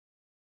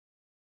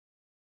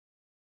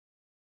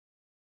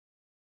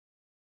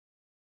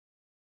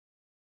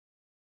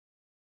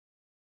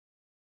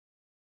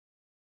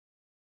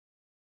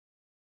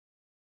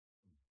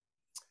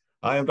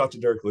I am Dr.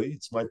 Dirkley.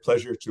 It's my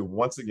pleasure to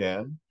once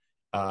again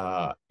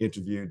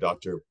interview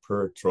Dr.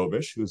 Per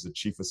Trobisch, who's the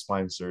Chief of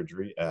Spine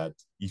Surgery at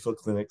IFA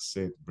Clinic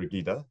St.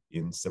 Brigida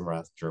in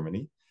Simmerath,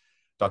 Germany.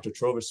 Dr.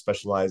 Trobisch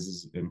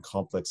specializes in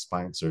complex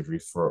spine surgery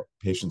for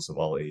patients of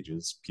all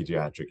ages,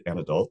 pediatric and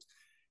adult.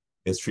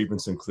 His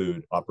treatments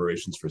include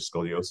operations for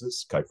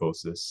scoliosis,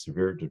 kyphosis,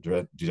 severe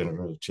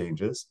degenerative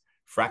changes,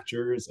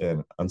 fractures,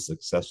 and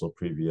unsuccessful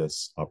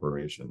previous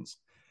operations.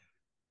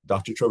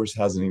 Dr. Trobisch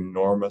has an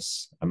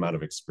enormous amount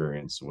of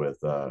experience with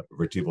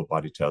vertebral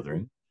body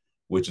tethering,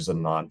 which is a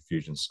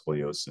non-fusion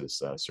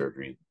scoliosis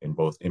surgery in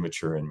both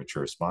immature and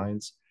mature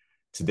spines.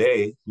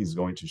 Today, he's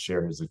going to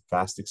share his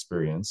vast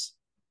experience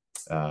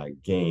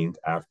gained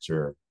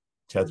after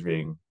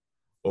tethering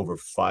over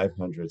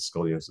 500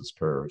 scoliosis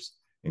curves,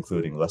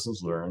 including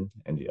lessons learned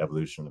and the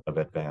evolution of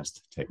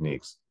advanced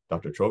techniques.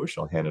 Dr. Trobisch,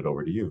 I'll hand it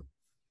over to you.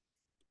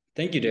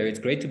 Thank you, Derek. It's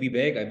great to be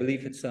back. I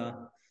believe it's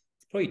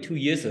probably 2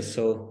 years or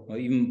so, or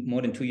even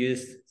more than 2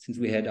 years since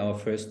we had our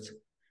first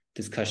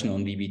discussion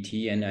on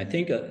VBT. And I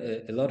think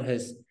a lot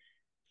has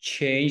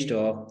changed,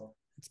 or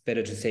it's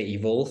better to say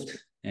evolved.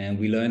 And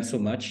we learned so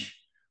much.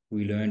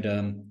 We learned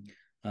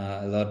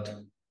a lot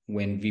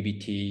when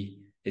VBT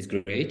is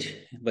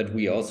great, but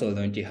we also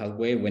learned the hard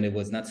way when it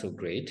was not so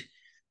great.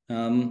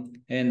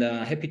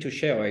 Happy to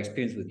share our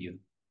experience with you.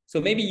 So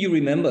maybe you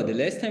remember the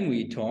last time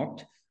we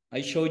talked,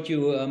 I showed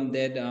you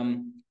that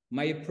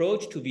my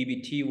approach to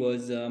VBT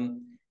was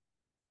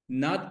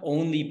not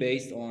only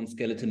based on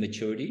skeletal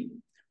maturity,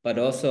 but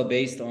also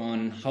based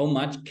on how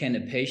much can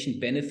a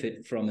patient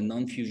benefit from a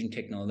non-fusion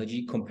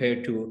technology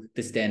compared to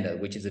the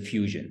standard, which is a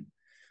fusion.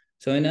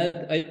 So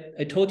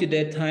I told you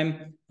that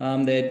time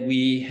that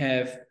we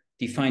have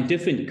defined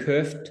different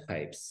curve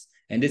types.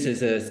 And this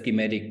is a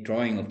schematic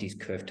drawing of these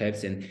curve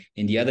types. And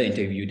in the other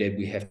interview that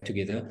we have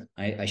together,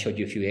 I showed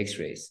you a few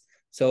x-rays.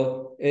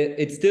 So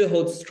it still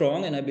holds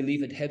strong, and I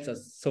believe it helps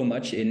us so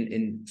much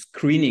in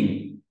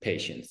screening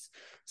patients.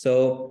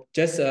 So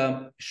just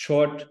a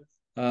short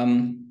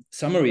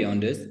summary on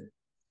this.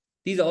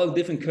 These are all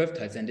different curve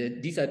types,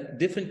 and these are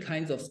different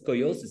kinds of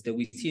scoliosis that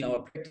we see in our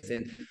practice.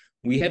 And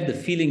we have the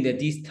feeling that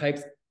these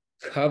types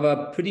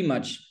cover pretty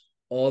much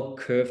all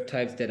curve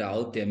types that are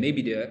out there.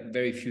 Maybe there are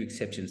very few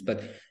exceptions,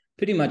 but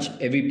pretty much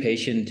every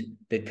patient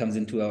that comes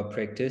into our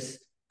practice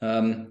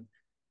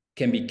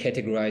can be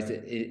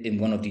categorized in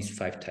one of these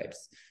 5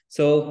 types.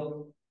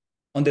 So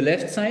on the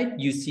left side,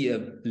 you see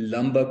a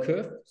lumbar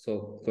curve,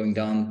 so going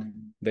down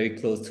very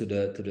close to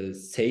the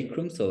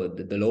sacrum, so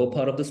the lower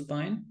part of the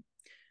spine.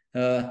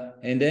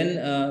 And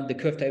then the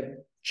curve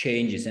type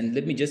changes. And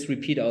let me just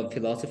repeat our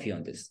philosophy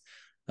on this.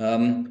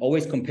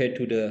 Always compared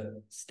to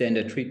the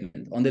standard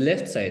treatment. On the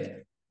left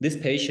side, this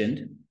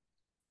patient,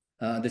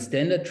 the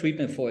standard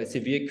treatment for a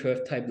severe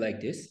curve type like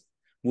this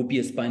would be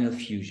a spinal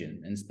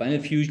fusion. And spinal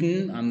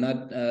fusion, I'm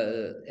not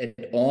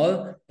at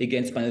all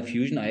against spinal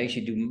fusion. I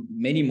actually do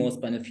many more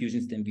spinal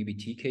fusions than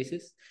VBT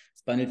cases.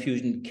 Spinal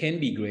fusion can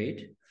be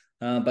great,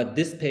 but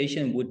this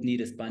patient would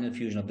need a spinal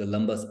fusion of the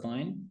lumbar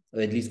spine,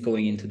 or at least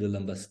going into the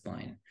lumbar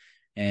spine.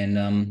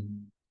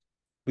 And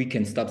we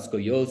can stop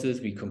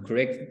scoliosis, we can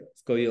correct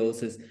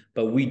scoliosis,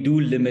 but we do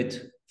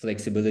limit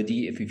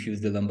flexibility if we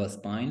fuse the lumbar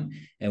spine,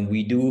 and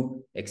we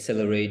do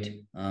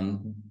accelerate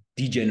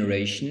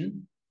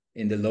degeneration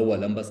in the lower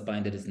lumbar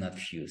spine that is not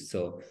fused.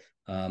 So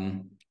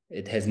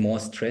it has more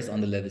stress on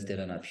the levels that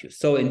are not fused.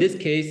 So in this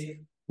case,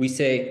 we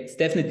say it's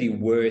definitely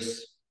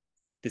worth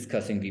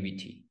discussing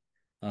VBT.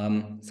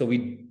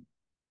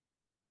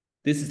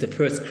 This is the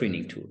first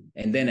screening tool.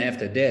 And then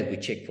after that, we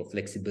check for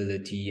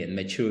flexibility and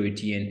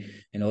maturity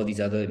and all these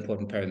other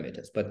important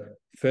parameters. But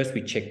first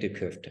we check the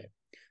curve type.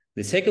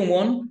 The second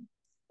one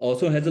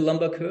also has a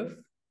lumbar curve.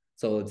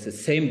 So it's the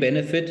same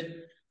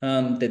benefit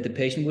that the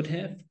patient would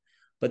have,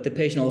 but the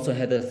patient also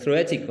had a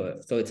thoracic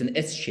curve. So it's an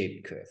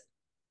S-shaped curve.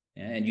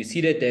 And you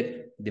see that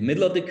the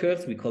middle of the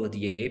curves, we call it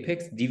the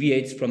apex,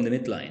 deviates from the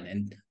midline.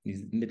 And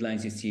these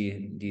midlines, you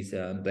see these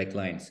black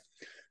lines.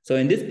 So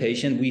in this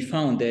patient, we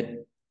found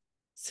that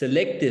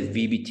selective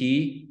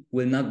VBT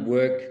will not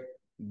work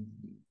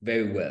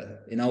very well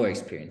in our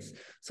experience.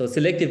 So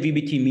selective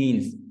VBT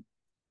means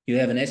you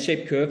have an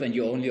S-shaped curve and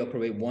you only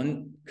operate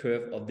one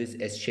curve of this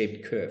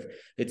S-shaped curve.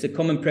 It's a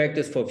common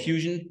practice for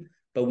fusion,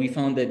 but we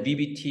found that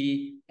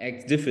VBT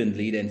acts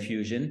differently than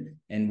fusion.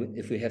 And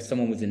if we have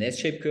someone with an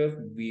S-shaped curve,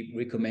 we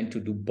recommend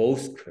to do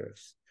both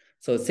curves.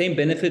 So same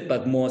benefit,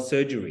 but more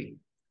surgery.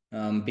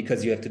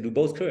 Because you have to do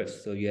both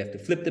curves. So you have to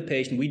flip the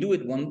patient. We do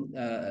it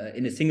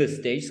in a single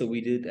stage, so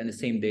we did it on the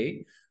same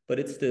day, but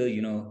it's still,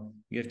 you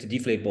have to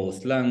deflate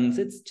both lungs.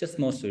 It's just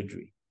more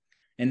surgery.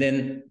 And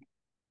then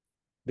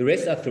the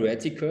rest are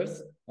thoracic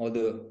curves, or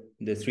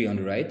the 3 on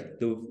the right.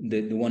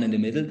 The one in the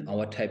middle,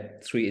 our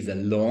type 3 is a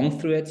long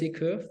thoracic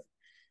curve.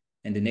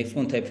 And the next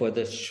one, type 4,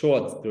 is a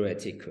short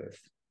thoracic curve.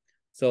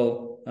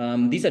 So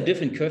these are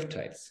different curve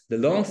types. The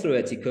long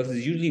thoracic curve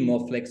is usually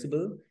more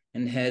flexible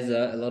and has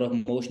a lot of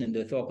motion in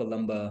the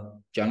thoracolumbar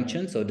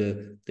junction, so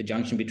the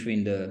junction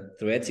between the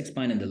thoracic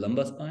spine and the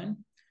lumbar spine.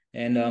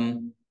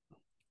 And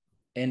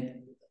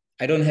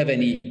I don't have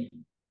any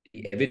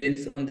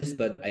evidence on this,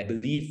 but I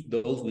believe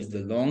those with the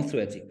long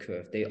thoracic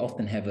curve, they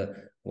often have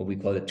what we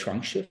call a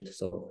trunk shift,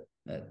 so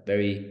a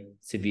very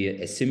severe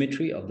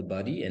asymmetry of the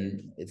body,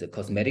 and it's a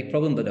cosmetic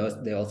problem,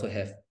 but they also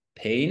have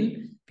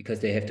pain because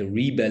they have to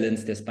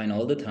rebalance their spine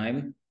all the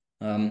time.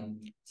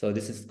 So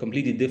this is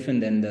completely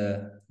different than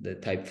the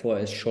type 4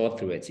 as short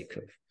thoracic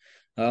curve.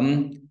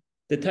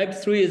 The type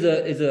 3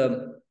 is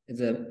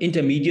an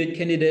intermediate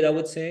candidate, I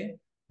would say.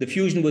 The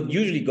fusion would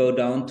usually go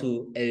down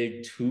to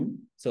L2,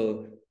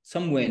 so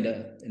somewhere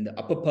in the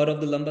upper part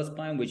of the lumbar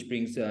spine, which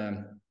brings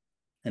a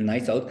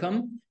nice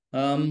outcome.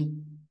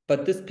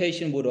 But this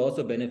patient would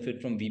also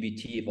benefit from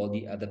VBT if all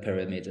the other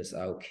parameters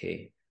are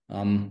okay.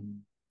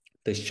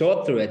 The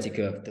short thoracic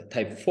curve, the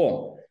type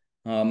 4,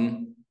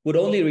 would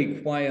only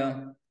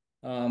require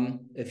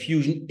a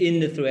fusion in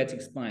the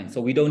thoracic spine,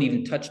 so we don't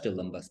even touch the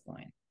lumbar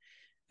spine.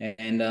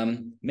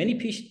 And many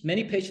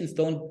patients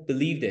don't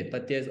believe that,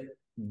 but there's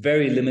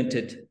very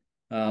limited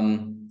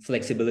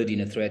flexibility in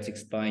the thoracic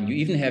spine. You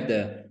even have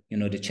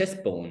the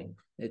chest bone.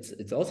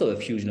 It's also a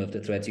fusion of the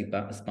thoracic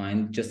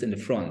spine just in the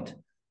front.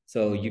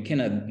 So you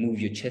cannot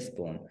move your chest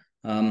bone.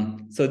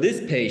 So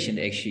this patient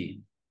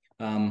actually,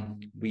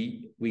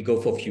 we go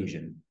for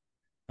fusion,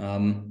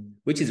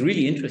 which is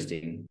really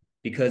interesting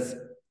because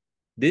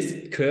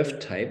this curve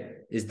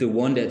type is the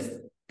one that's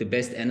the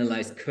best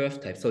analyzed curve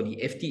type. So the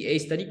FDA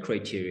study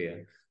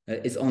criteria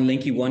is on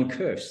Linky 1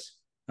 curves.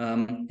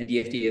 And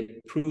the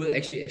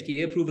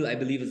FDA approval, I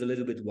believe, is a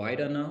little bit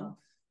wider now.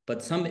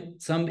 But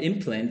some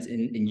implants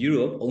in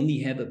Europe only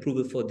have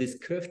approval for this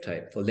curve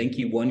type, for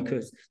Linky 1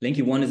 curves.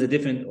 Linky 1 is a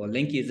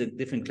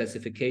different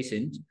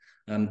classification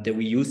that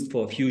we use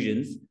for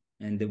fusions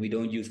and that we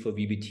don't use for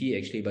VBT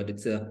actually, but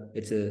it's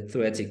a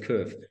thoracic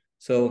curve.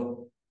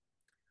 So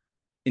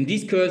in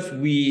these curves,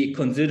 we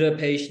consider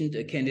patient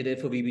a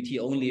candidate for VBT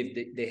only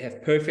if they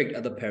have perfect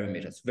other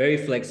parameters, very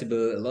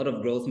flexible, a lot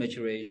of growth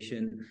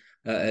maturation,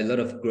 a lot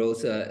of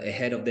growth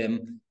ahead of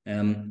them.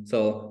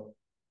 So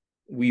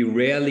we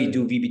rarely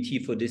do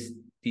VBT for these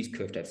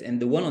curve types. And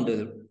the one on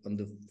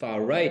the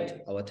far right,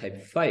 our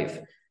type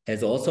 5,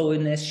 has also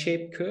an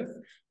S-shaped curve,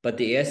 but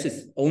the S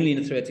is only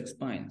in the thoracic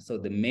spine. So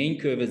the main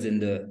curve is in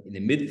the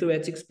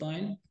mid-thoracic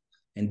spine,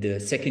 and the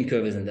second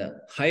curve is in the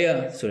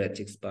higher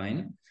thoracic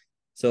spine.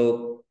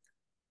 So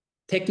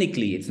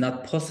technically, it's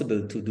not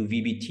possible to do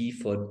VBT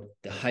for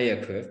the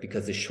higher curve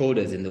because the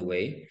shoulder is in the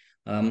way.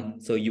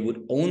 So you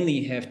would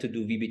only have to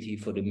do VBT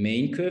for the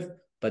main curve,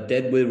 but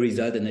that will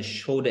result in a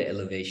shoulder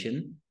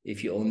elevation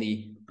if you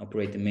only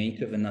operate the main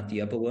curve and not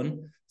the upper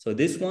one. So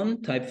this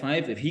one, type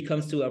 5, if he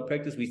comes to our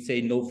practice, we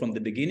say no from the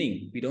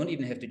beginning. We don't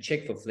even have to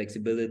check for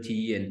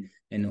flexibility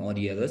and all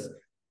the others.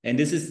 And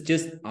this is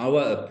just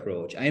our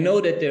approach. I know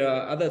that there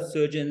are other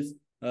surgeons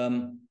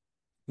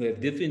who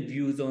have different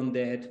views on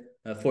that.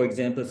 For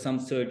example, some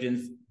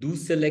surgeons do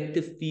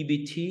selective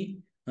VBT,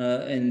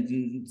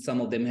 and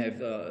some of them have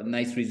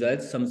nice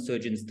results. Some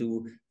surgeons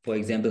do, for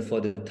example,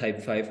 for the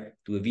type 5,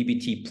 do a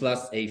VBT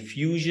plus a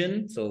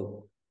fusion.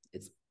 So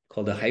it's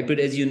called a hybrid,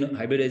 as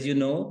you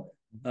know.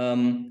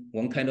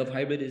 One kind of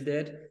hybrid is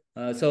that.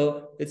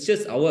 So it's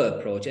just our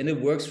approach, and it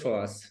works for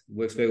us. It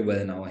works very well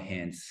in our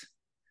hands.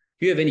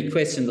 Do you have any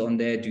questions on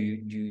that? Do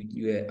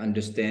you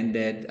understand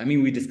that? I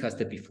mean, we discussed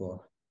that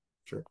before.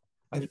 Sure.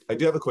 I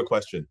do have a quick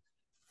question.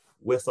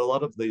 With a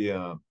lot of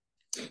the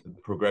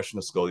progression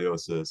of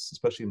scoliosis,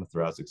 especially in the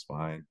thoracic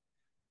spine,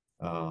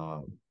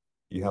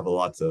 you have a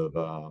lot of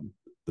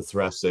the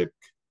thoracic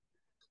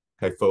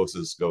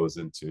kyphosis goes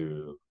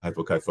into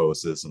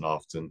hypokyphosis and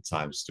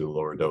oftentimes to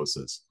lower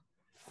doses.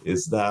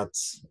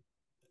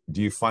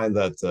 Do you find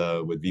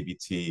that with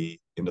VBT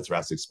in the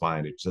thoracic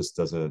spine, it just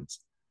doesn't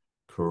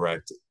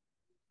correct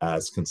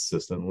as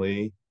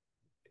consistently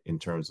in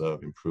terms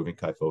of improving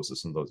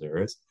kyphosis in those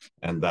areas?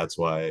 And that's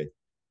why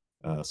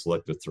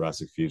selective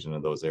thoracic fusion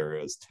in those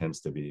areas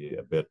tends to be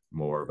a bit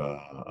more of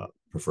a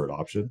preferred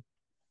option?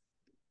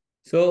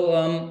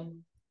 So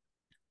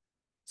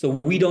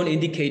we don't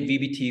indicate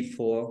VBT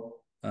for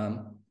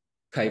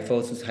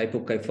kyphosis,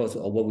 hypokyphosis,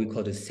 or what we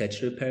call the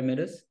sagittal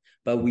parameters,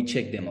 but we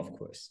check them, of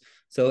course.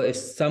 So if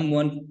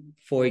someone,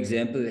 for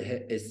example,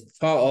 is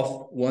far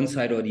off one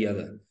side or the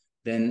other,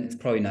 then it's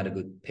probably not a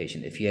good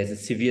patient. If he has a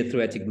severe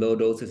thoracic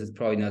lordosis, it's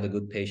probably not a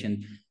good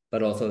patient,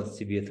 but also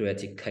severe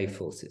thoracic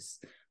kyphosis.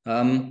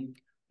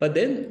 But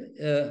then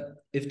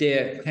if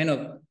they're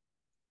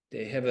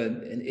they have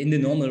in the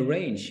normal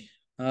range,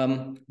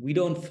 we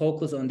don't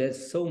focus on that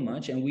so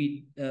much. And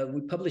we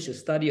published a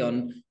study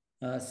on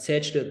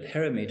sagittal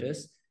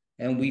parameters,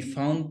 and we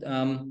found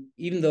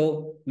even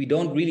though we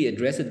don't really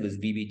address it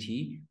with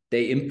VBT,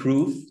 they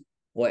improve,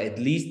 or at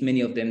least many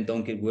of them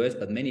don't get worse,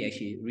 but many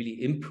actually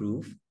really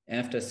improve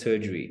after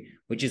surgery,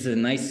 which is a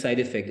nice side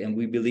effect. And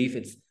we believe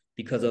it's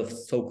because of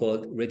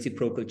so-called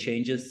reciprocal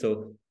changes.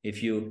 So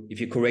if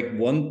you correct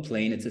one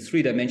plane, it's a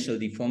three-dimensional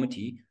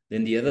deformity,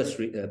 then the other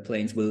three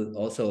planes will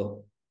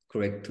also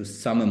correct to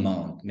some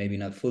amount, maybe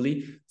not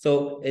fully.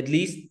 So at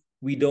least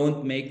we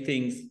don't make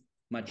things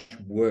much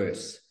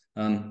worse.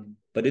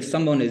 But if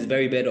someone is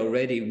very bad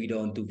already, we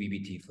don't do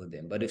VBT for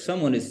them. But if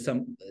someone is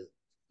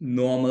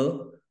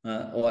normal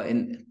or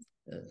in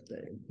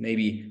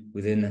maybe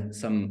within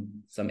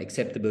some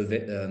acceptable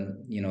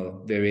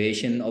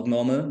variation of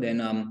normal,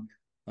 then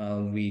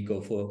we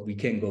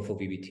can go for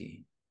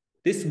VBT.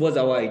 This was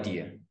our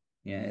idea.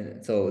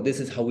 Yeah, so this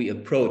is how we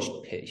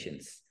approached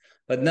patients.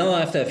 But now,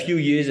 after a few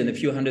years and a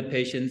few hundred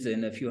patients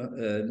and a few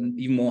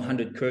even more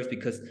 100 curves,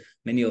 because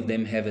many of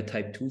them have a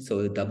type 2, so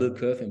a double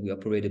curve, and we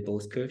operated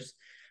both curves,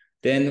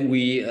 then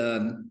we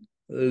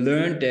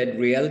learned that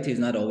reality is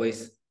not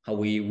always how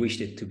we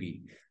wished it to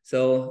be.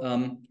 So,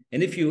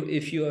 and if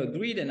you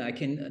agree, then I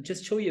can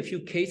just show you a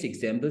few case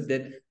examples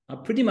that are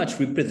pretty much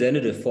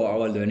representative for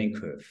our learning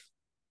curve.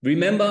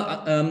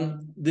 Remember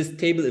this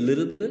table a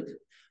little bit,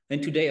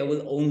 and today I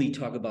will only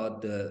talk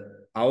about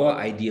our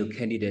ideal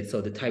candidate, so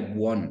the type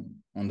 1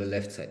 on the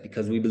left side,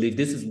 because we believe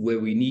this is where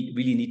we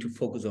really need to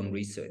focus on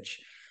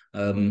research.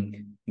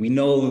 We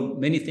know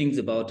many things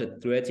about the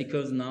thoracic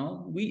curves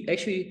now. We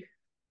actually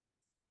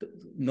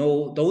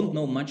don't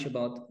know much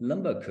about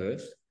lumbar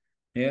curves.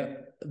 Yeah,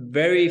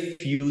 very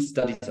few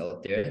studies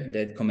out there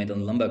that comment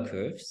on lumbar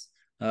curves.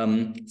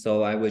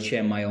 So I will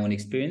share my own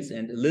experience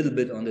and a little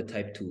bit on the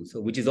type 2,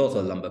 so which is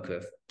also a lumbar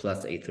curve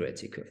plus a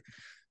thoracic curve.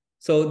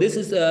 So this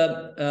is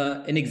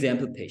an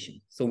example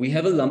patient. So we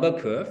have a lumbar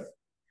curve,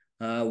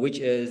 which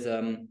is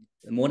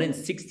more than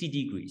 60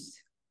 degrees.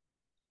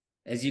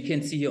 As you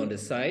can see here on the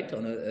side,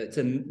 it's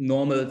a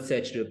normal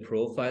sagittal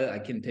profile. I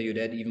can tell you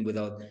that even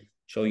without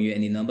showing you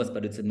any numbers,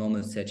 but it's a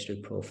normal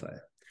sagittal profile.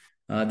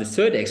 The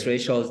third X-ray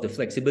shows the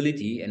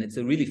flexibility, and it's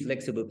a really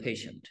flexible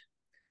patient.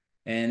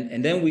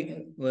 And then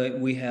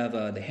we have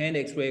the hand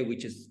X-ray,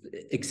 which is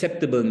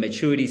acceptable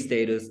maturity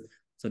status.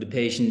 So the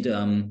patient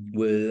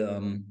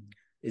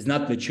is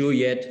not mature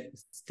yet.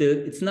 Still,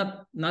 it's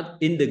not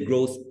in the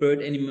growth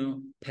spurt anymore,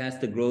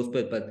 past the growth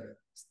spurt, but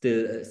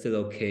still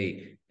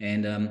okay.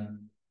 And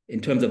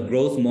in terms of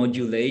growth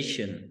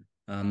modulation,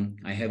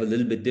 I have a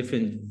little bit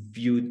different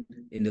view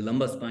in the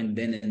lumbar spine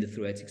than in the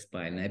thoracic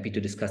spine. I'm happy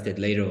to discuss that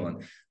later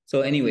on.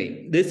 So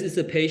anyway, this is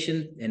a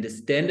patient, and the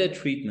standard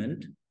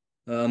treatment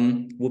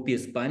would be a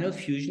spinal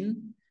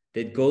fusion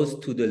that goes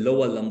to the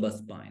lower lumbar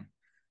spine.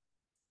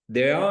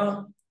 There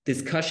are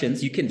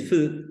discussions, you can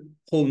fill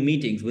whole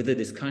meetings with the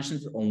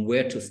discussions on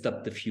where to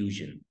stop the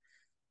fusion.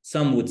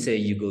 Some would say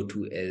you go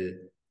to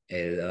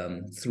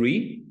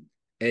L3.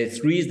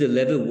 L3 is the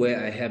level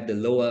where I have the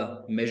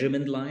lower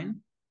measurement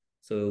line.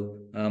 So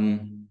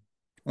on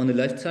the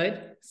left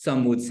side,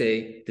 some would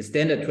say the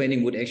standard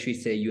training would actually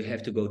say you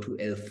have to go to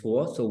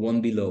L4, so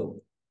one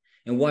below.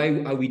 And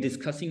why are we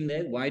discussing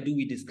that? Why do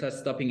we discuss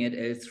stopping at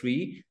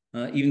L3,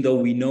 even though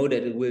we know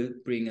that it will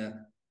bring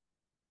a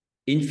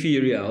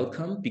inferior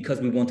outcome? Because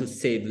we want to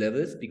save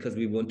levels, because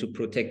we want to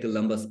protect the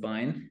lumbar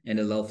spine and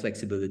allow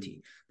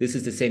flexibility. This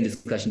is the same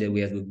discussion that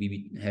we have with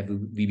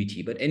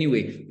VBT. But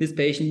anyway, this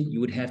patient, you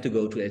would have to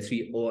go to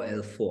L3 or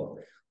L4,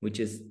 which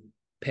is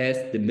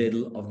past the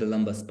middle of the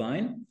lumbar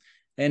spine.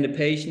 And the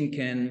patient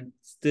can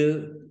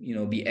still,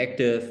 be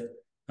active,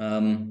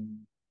 can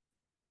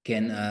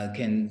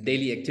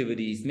daily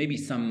activities, maybe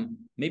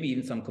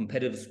even some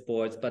competitive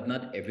sports, but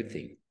not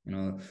everything.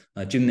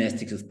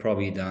 Gymnastics is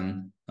probably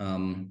done.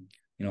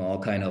 All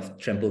kind of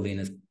trampoline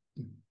is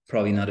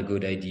probably not a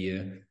good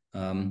idea.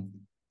 And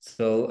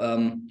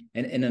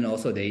then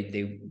also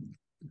they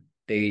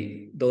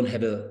don't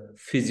have a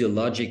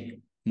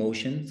physiologic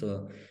motion,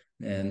 so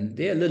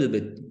they're a little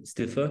bit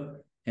stiffer,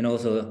 and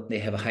also they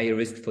have a higher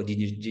risk for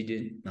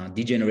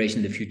degeneration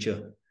in the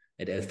future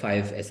at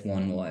L5,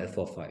 S1, or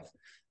L4-5.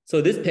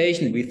 So this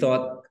patient, we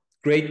thought,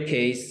 great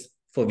case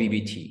for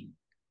VBT.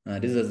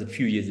 This was a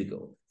few years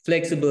ago.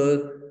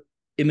 Flexible,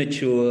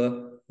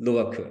 immature,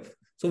 lower curve.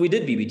 So we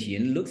did VBT,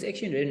 and it looks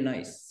actually very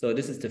nice. So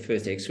this is the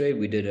first X-ray.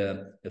 We did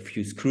a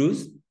few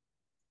screws.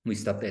 We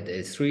stopped at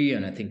L3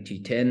 and I think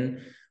T10.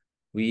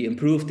 We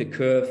improved the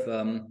curve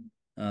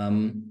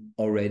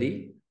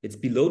already. It's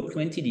below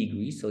 20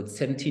 degrees, so it's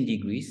 17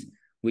 degrees,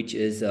 which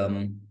is let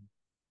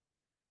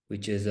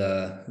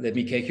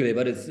me calculate,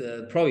 but it's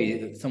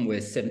probably somewhere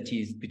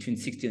between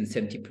 60 and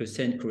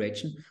 70%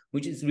 correction,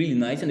 which is really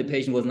nice. And the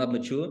patient was not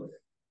mature.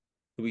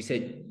 So we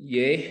said,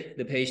 yeah,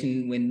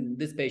 when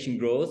this patient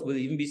grows, will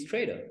even be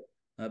straighter.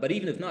 But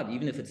even if not,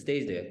 even if it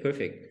stays there,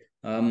 perfect.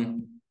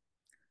 1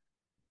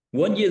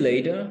 year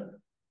later,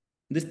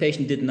 this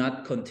patient did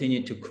not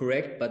continue to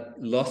correct, but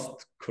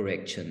lost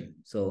correction.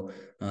 So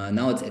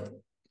now it's at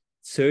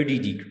 30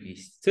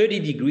 degrees.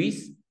 30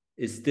 degrees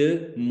is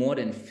still more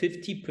than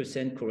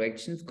 50%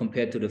 corrections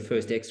compared to the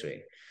first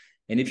X-ray.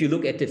 And if you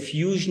look at the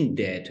fusion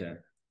data,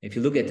 if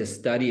you look at the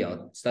studies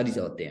out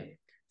there,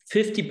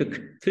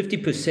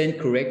 50%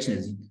 correction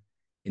is,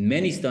 in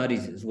many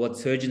studies, is what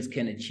surgeons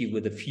can achieve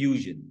with a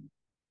fusion.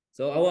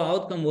 So our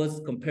outcome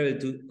was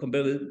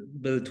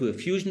comparable to a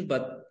fusion,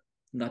 but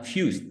not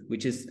fused,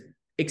 which is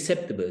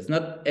acceptable. It's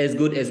not as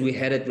good as we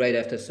had it right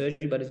after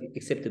surgery, but it's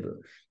acceptable.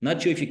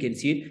 Not sure if you can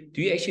see it.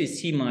 Do you actually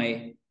see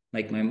my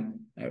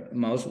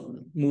mouse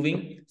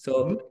moving?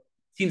 So it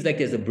seems like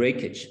there's a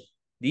breakage.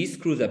 These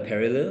screws are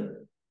parallel,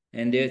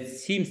 and there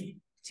seems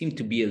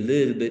to be a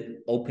little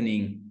bit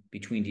opening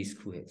between these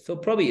screw heads. So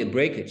probably a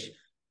breakage.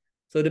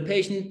 So the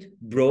patient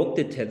broke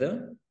the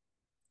tether,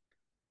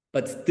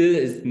 but still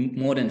is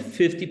more than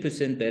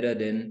 50% better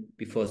than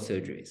before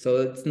surgery. So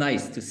it's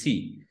nice to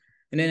see.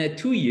 And then at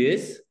 2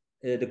 years,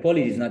 the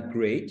quality is not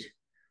great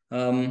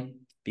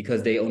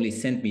because they only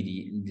sent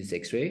me this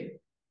X-ray.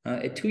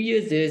 At 2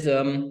 years, there's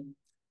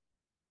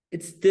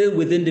it's still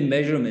within the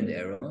measurement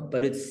error,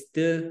 but it's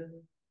still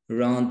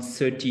around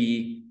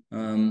 30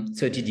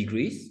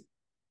 degrees.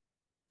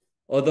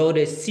 Although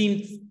there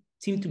seems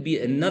to be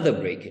another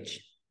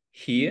breakage.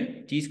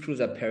 Here, these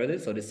screws are parallel,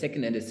 so the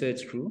second and the third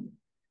screw,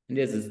 and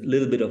there's a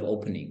little bit of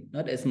opening.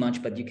 Not as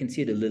much, but you can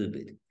see it a little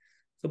bit.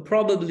 So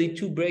probably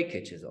 2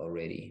 breakages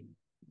already.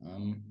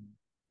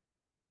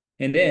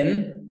 And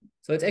then,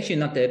 so it's actually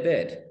not that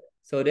bad.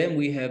 So then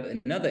we have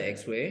another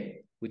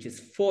X-ray, which is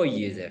 4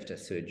 years after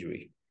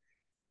surgery.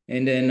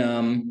 And then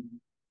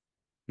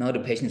now the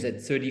patient is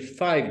at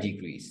 35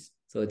 degrees.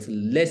 So it's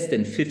less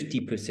than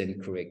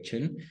 50%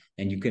 correction.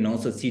 And you can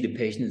also see the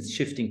patient is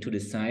shifting to the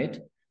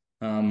side.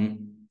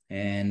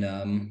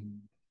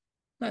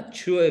 Not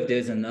sure if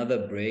there's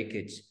another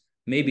breakage.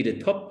 Maybe the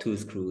top 2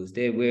 screws,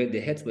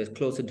 the heads were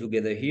closer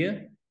together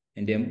here,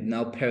 and they're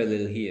now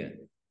parallel here.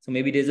 So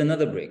maybe there's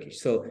another breakage.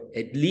 So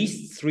at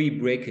least 3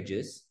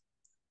 breakages.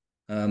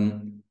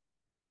 But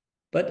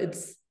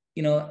it's,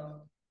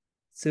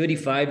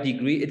 35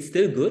 degree, it's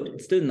still good.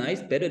 It's still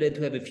nice, better than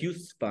to have a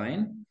fused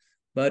spine.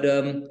 But,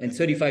 and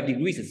 35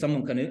 degrees, if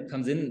someone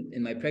comes in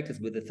my practice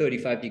with a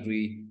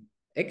 35-degree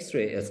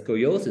X-ray, a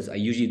scoliosis, I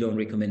usually don't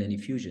recommend any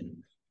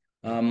fusion.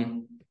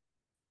 So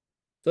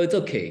it's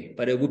okay,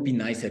 but it would be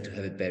nicer to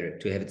have it better,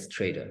 to have it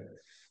straighter.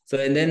 So,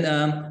 and then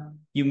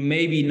you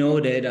maybe know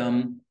that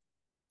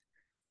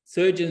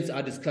surgeons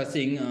are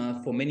discussing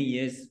for many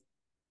years,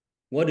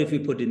 what if we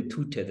put in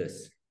 2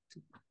 tethers?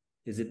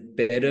 Is it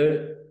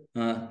better?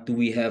 Do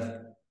we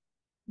have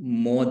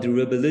more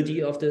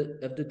durability of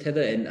the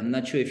tether? And I'm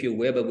not sure if you're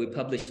aware, but we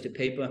published a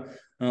paper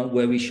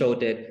where we showed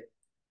that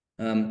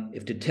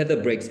if the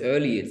tether breaks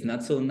early, it's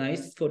not so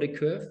nice for the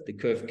curve. The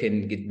curve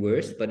can get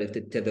worse, but if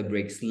the tether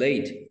breaks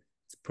late,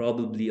 it's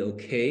probably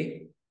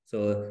okay.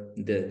 So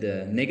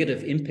the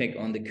negative impact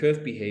on the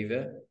curve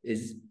behavior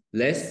is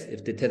less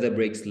if the tether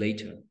breaks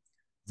later.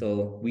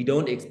 So we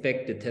don't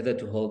expect the tether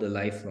to hold a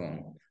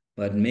lifelong,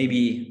 but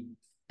maybe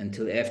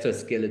until after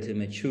skeletal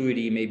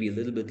maturity, maybe a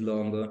little bit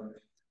longer.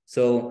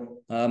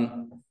 So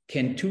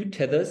can 2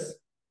 tethers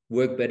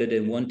work better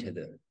than 1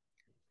 tether?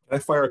 Can I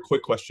fire a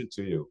quick question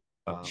to you?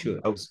 Sure.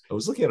 I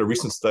was looking at a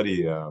recent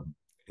study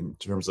in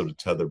terms of the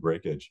tether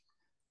breakage,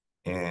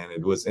 and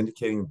it was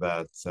indicating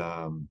that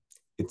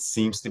it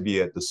seems to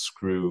be at the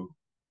screw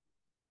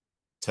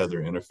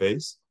tether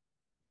interface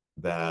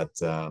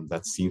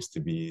that seems to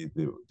be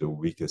the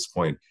weakest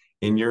point.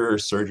 In your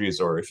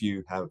surgeries, or if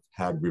you have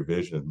had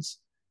revisions,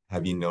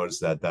 have you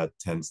noticed that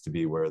tends to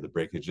be where the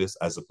breakage is,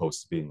 as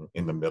opposed to being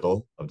in the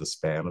middle of the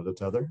span of the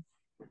tether?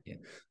 Yeah.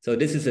 So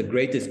this is a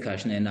great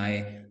discussion, and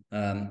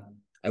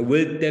I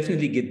will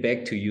definitely get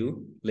back to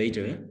you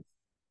later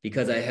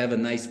because I have a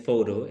nice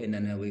photo, and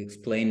then I will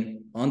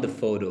explain on the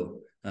photo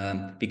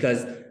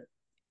because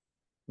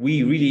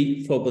we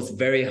really focus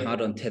very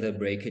hard on tether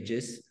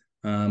breakages,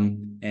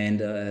 and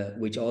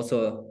which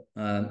also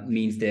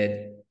means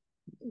that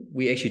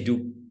we actually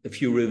do a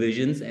few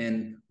revisions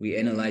and we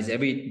analyze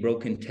every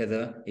broken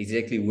tether,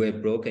 exactly where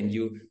it broke, and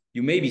you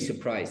may be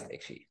surprised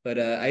actually, but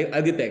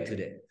I'll get back to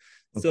that.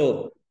 Okay.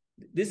 So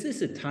this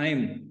is a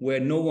time where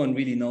no one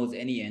really knows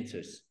any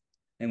answers.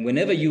 And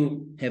whenever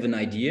you have an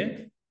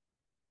idea,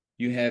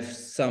 you have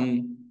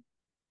some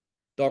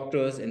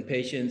doctors and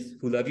patients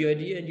who love your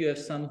idea, and you have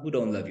some who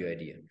don't love your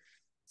idea.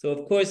 So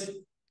of course,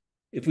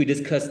 if we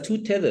discuss 2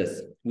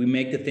 tethers, we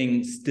make the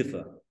thing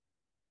stiffer.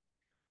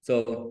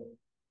 So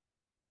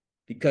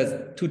because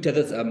 2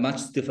 tethers are much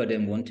stiffer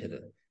than 1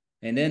 tether.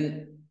 And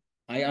then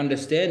I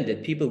understand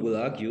that people will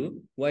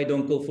argue, why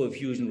don't go for a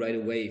fusion right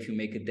away if you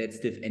make it that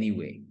stiff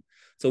anyway?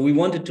 So we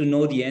wanted to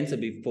know the answer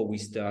before we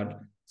start.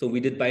 So we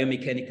did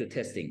biomechanical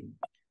testing.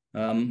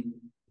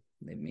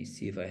 Let me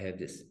see if I have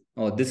this.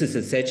 Oh, this is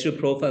a sagittal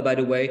profile, by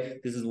the way.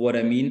 This is what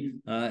I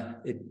mean.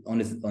 On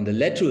the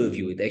lateral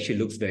view, it actually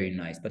looks very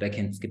nice, but I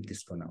can skip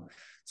this for now.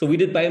 So we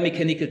did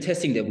biomechanical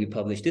testing that we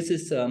published. This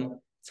is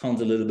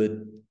sounds a little bit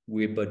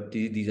weird, but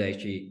these are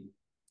actually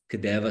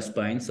cadaver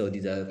spines. So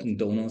these are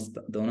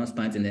donor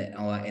spines in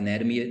our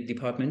anatomy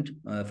department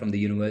from the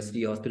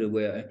university hospital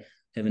where I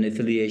have an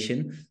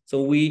affiliation.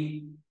 So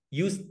we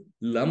used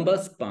lumbar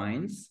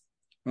spines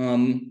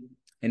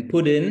and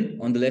put in,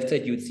 on the left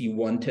side, you'd see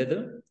 1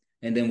 tether,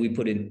 and then we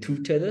put in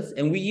 2 tethers,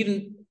 and we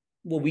even,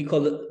 what we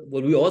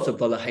also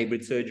call a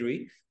hybrid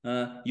surgery,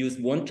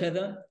 used 1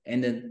 tether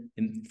and then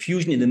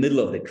fusion in the middle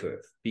of the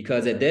curve,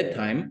 because at that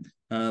time,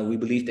 we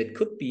believed that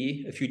could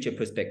be a future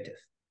perspective.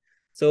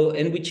 So,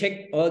 and we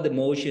checked all the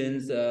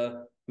motions,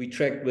 we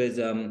tracked with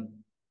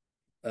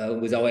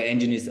our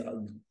engineers,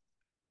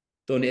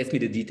 don't ask me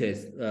the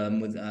details,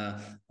 with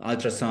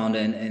ultrasound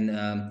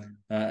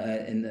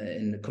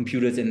and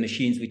computers and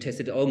machines. We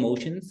tested all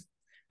motions,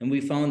 and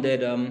we found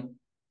that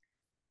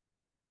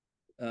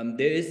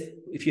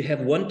if you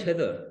have one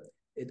tether,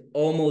 it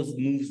almost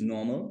moves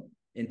normal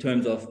in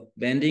terms of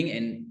bending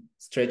and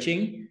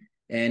stretching,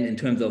 and in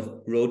terms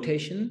of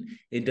rotation.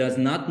 It does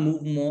not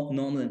move more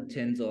normal in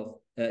terms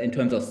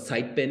of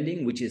side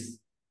bending, which is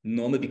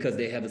normal because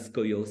they have a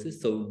scoliosis.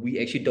 So we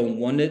actually don't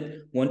want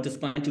the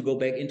spine to go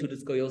back into the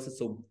scoliosis.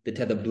 So the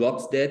tether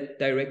blocks that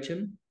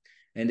direction,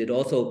 and it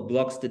also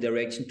blocks the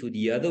direction to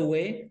the other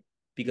way,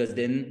 because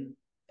then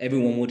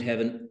everyone would have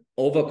an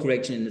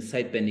overcorrection in the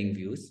side bending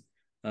views.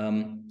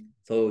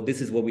 So this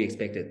is what we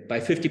expected by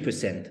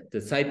 50%.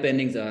 The side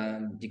bendings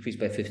are decreased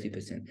by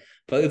 50%.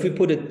 But if we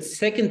put a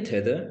second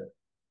tether,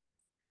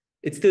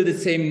 it's still the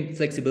same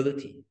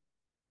flexibility.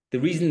 The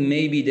reason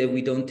maybe that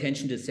we don't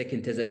tension the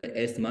second tether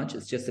as much,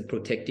 it's just a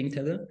protecting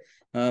tether,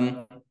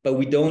 but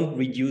we don't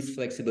reduce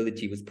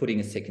flexibility with putting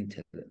a second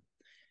tether.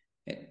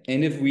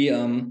 And if we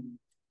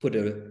put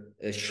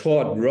a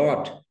short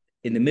rod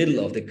in the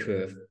middle of the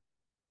curve,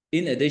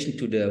 in addition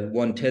to the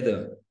one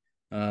tether,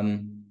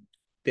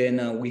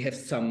 then we have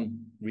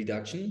some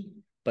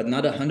reduction, but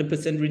not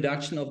 100%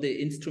 reduction of the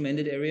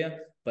instrumented area,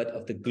 but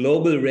of the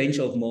global range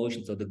of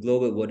motion. So the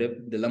global, whatever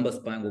the lumbar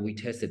spine, what we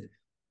tested,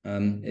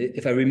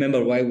 if I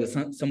remember right, was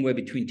somewhere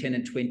between 10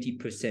 and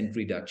 20%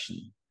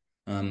 reduction.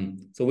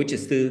 So which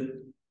is still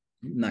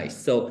nice.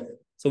 So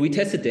we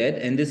tested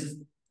that,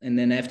 and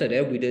then after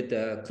that we did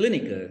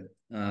clinical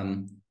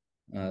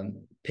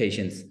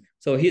patients.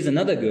 So here's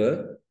another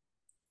girl,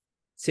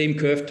 same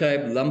curve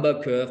type,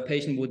 lumbar curve.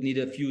 Patient would need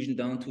a fusion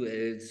down to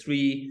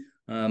L3,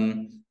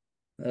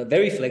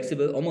 very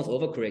flexible, almost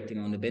overcorrecting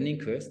on the bending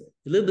curves,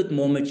 a little bit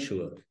more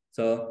mature.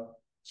 So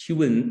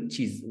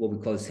she's what we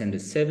call Center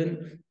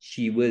 7.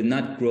 She will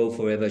not grow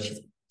forever.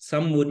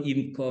 Some would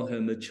even call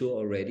her mature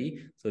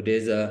already. So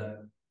there's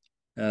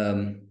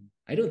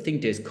I don't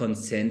think there's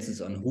consensus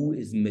on who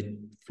is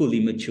fully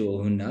mature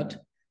or who not.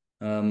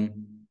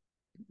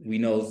 We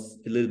know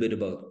a little bit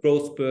about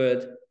growth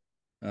spurt,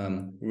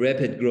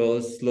 rapid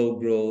growth, slow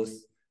growth.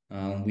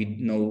 We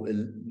know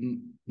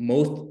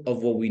most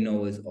of what we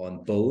know is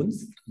on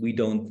bones. We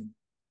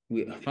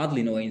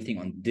hardly know anything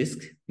on disc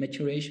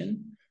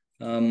maturation.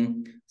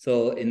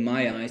 So in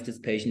my eyes, this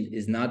patient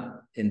is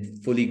not a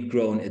fully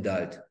grown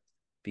adult,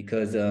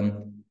 because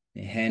the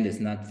hand is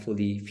not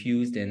fully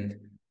fused, and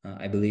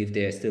I believe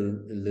there's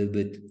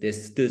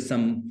still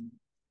some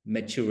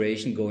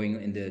maturation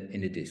going in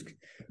the disc.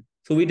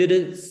 So we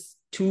did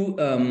two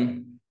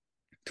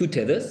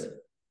tethers.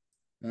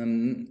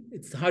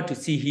 It's hard to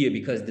see here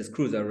because the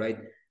screws are right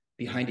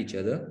behind each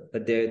other,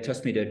 but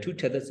trust me, there are two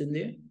tethers in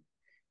there.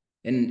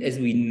 And as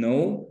we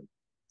know,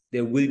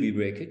 there will be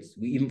breakage.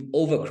 We even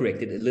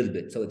overcorrected a little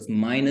bit. So it's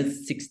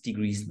minus 6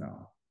 degrees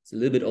now. It's a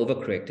little bit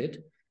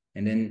overcorrected.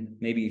 And then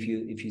maybe if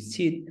you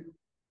see it,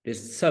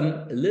 there's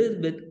a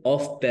little bit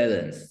off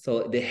balance.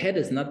 So the head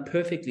is not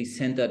perfectly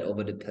centered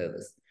over the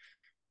pelvis.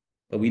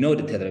 But we know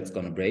the tether is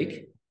going to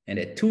break. And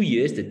at 2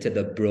 years, the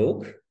tether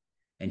broke.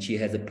 And she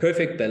has a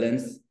perfect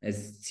balance,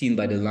 as seen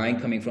by the line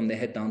coming from the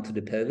head down to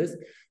the pelvis.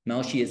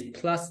 Now she is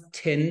plus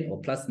 10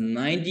 or plus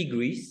 9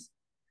 degrees.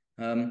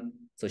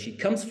 So she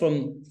comes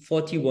from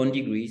 41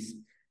 degrees,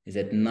 is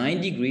at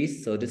 9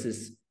 degrees. So this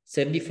is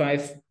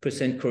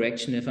 75%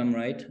 correction, if I'm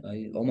right,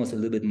 almost a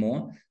little bit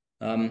more.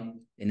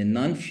 In a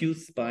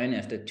non-fused spine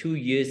after 2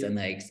 years, and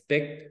I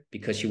expect,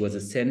 because she was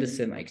a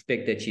Sanderson, I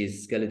expect that she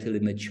is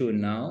skeletally mature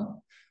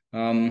now.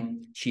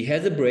 She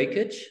has a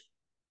breakage.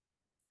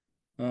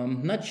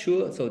 Not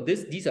sure. So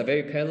these are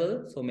very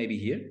parallel. So maybe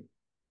here,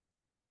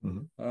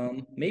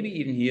 maybe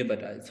even here, but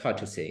it's hard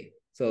to say.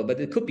 So, but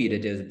it could be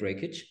that there's a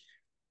breakage.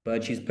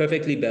 But she's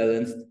perfectly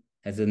balanced,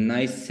 has a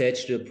nice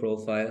sagittal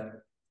profile,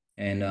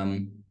 and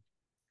a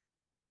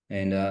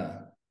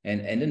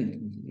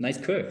nice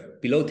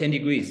curve below 10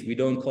 degrees. We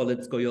don't call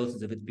it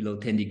scoliosis if it's below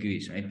 10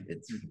 degrees, right?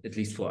 It's at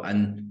least for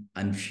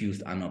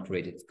unfused,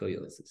 unoperated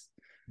scoliosis.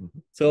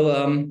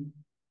 So,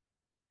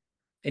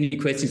 any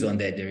questions on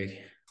that, Derek?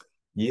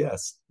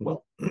 Yes.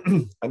 Well,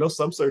 I know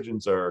some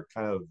surgeons are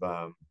kind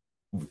of,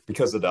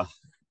 because of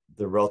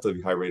the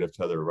relatively high rate of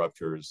tether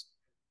ruptures,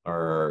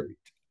 are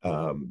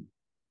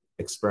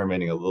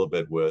experimenting a little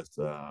bit with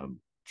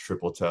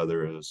triple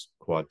tethers,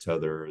 quad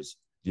tethers.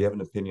 Do you have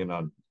an opinion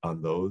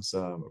on those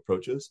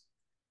approaches?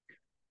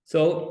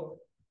 So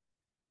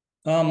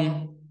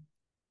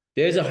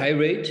there's a high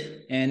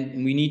rate,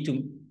 and we need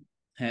to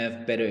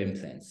have better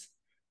implants.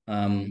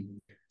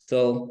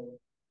 So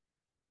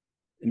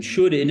I'm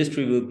sure the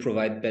industry will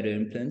provide better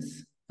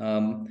implants,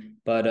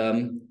 but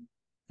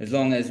as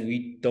long as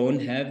we don't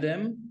have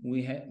them,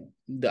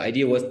 the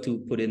idea was to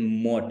put in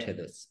more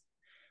tethers.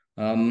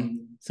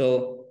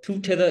 So 2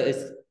 tether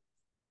is,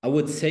 I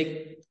would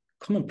say,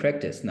 common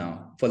practice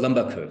now for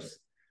lumbar curves.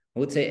 I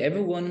would say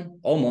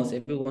almost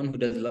everyone who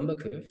does lumbar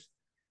curves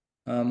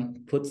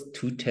puts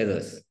 2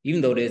 tethers, even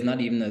though there's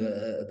not even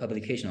a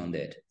publication on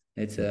that.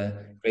 It's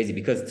crazy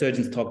because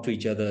surgeons talk to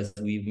each other.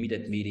 So we meet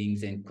at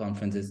meetings and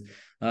conferences.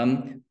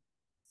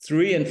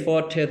 3 and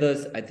 4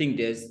 tethers, I think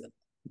there's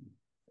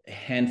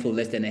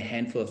less than a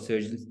handful of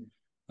surgeons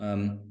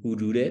who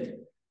do that.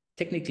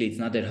 technically it's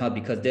not that hard,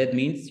 because that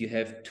means you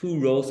have 2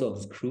 rows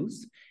of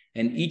screws,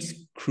 and each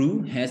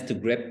screw has to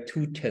grab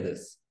 2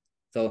 tethers.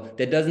 So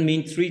that doesn't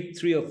mean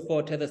three or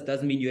four tethers,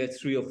 doesn't mean you have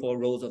 3 or 4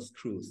 rows of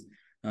screws,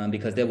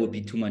 because that would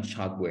be too much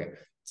hardware.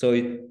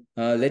 So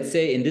let's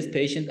say in this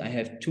patient, I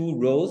have 2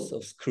 rows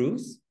of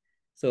screws.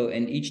 So,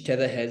 and each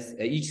tether has,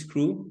 each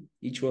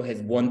row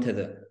has 1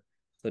 tether.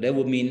 So that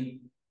would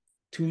mean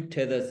 2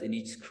 tethers in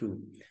each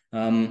screw.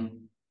 I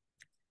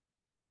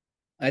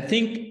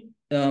think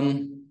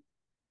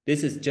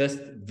this is just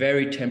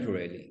very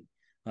temporarily.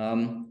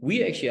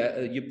 We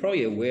actually, you're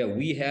probably aware,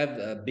 we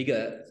have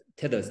bigger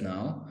tethers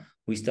now.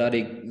 We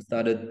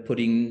started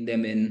putting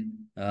them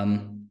in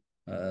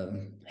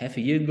half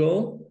a year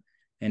ago,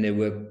 and they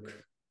work.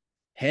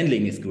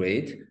 Handling is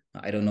great.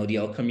 I don't know the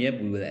outcome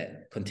yet. We will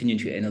continue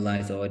to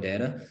analyze our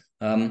data.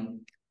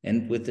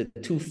 And with the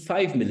 2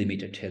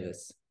 5-millimeter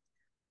tethers,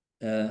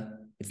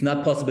 it's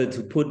not possible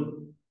to put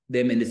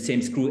them in the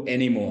same screw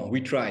anymore.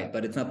 We tried,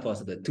 but it's not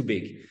possible, too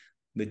big.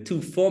 With 2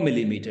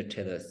 4-millimeter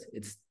tethers,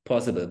 it's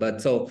possible. But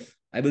so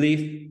I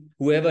believe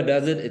whoever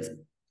does it,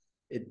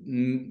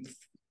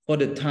 for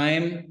the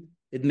time,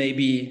 it may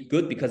be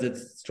good because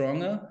it's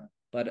stronger,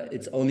 but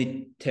it's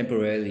only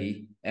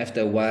temporarily.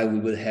 After a while, we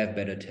will have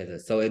better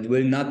tethers. So it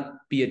will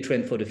not be a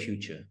trend for the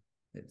future.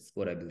 That's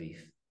what I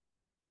believe.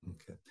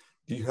 Okay.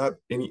 Do you have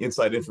any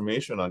inside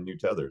information on new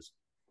tethers?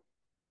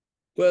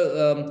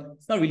 Well,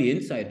 it's not really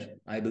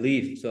inside, I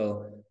believe.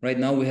 So right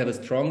now we have a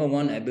stronger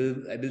one. I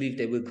believe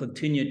they will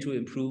continue to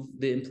improve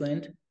the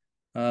implant.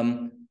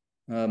 I'm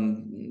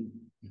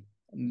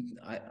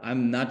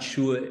not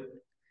sure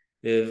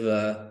if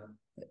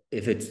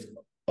it's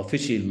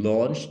officially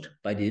launched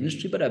by the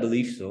industry, but I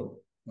believe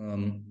so.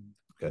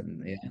 Okay.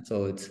 Yeah.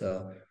 So it's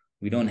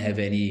we don't have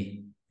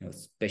any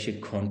special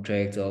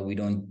contracts, or we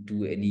don't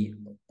do any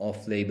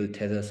off-label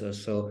tethers or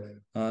so.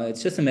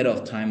 It's just a matter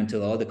of time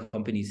until all the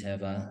companies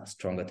have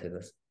stronger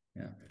tethers.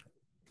 Yeah.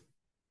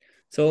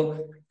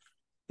 So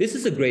this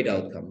is a great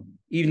outcome,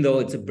 even though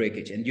it's a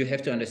breakage, and you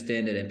have to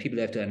understand it, and people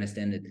have to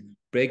understand it.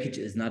 Breakage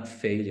is not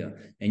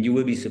failure, and you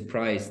will be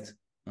surprised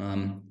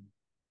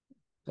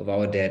of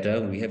our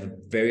data. We have a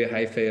very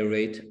high failure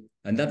rate,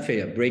 and not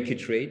failure,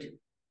 breakage rate,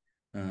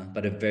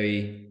 but a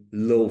very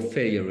low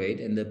failure rate.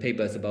 And the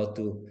paper is about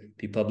to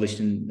be published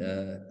in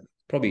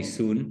probably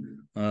soon.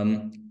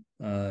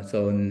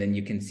 So and then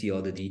you can see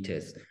all the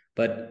details.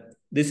 But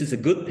this is a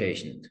good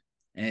patient,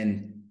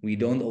 and we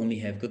don't only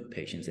have good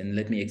patients. And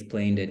let me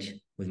explain that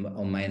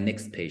on my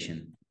next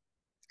patient.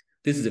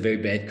 This is a very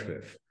bad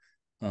curve.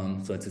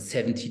 So it's a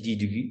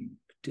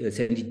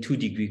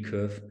 72-degree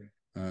curve.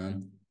 A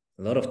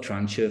lot of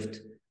trunk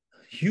shift,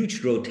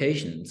 huge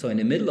rotation. So in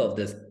the middle of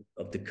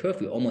the curve,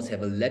 we almost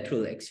have a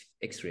lateral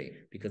X-ray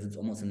because it's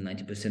almost a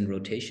 90%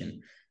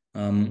 rotation.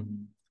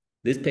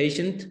 This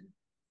patient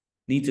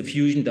needs a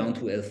fusion down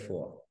to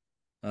L4.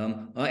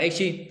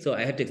 Actually, so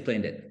I have to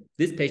explain that.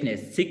 This patient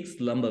has 6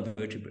 lumbar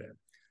vertebrae.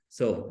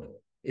 So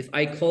if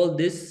I call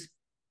this,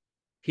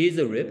 here's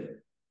a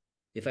rib.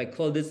 If I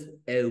call this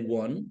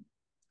L1,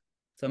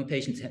 some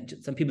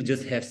people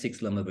just have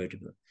 6 lumbar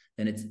vertebrae.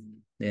 Then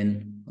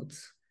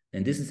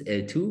this is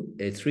L2,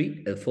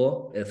 L3,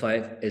 L4,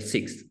 L5,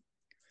 L6.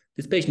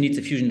 This patient needs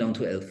a fusion down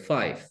to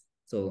L5,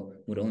 so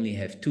would only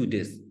have 2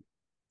 discs.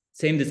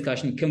 Same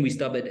discussion, can we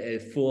stop at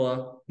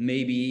L4?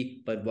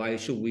 Maybe, but why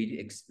should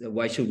we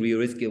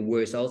risk a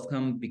worse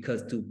outcome?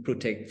 Because to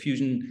protect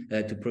fusion,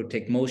 to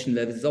protect motion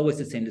levels, it's always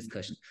the same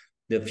discussion.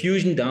 The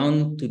fusion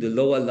down to the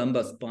lower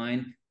lumbar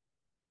spine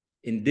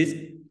in this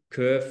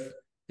curve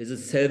is a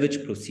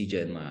salvage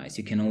procedure in my eyes.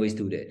 You can always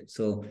do that.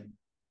 So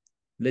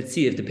let's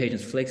see if the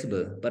patient is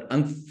flexible. But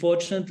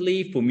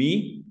unfortunately for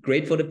me,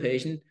 great for the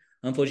patient.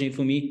 Unfortunately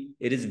for me,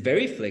 it is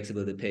very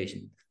flexible, the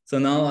patient. So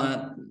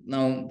now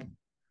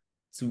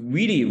it's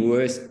really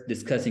worth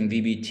discussing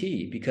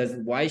VBT, because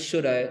why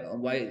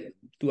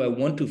do I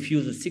want to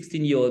fuse a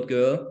 16-year-old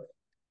girl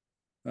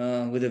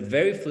with a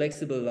very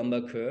flexible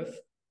lumbar curve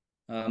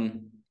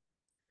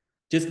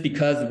just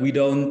because we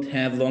don't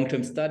have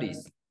long-term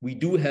studies? We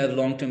do have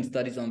long-term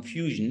studies on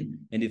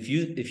fusion, and if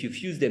you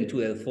fuse them to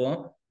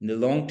L4 in the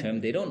long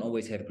term, they don't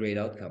always have great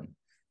outcome.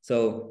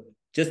 So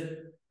just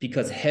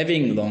because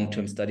having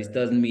long-term studies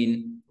doesn't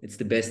mean it's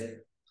the best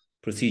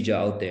procedure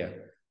out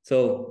there.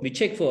 So we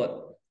check for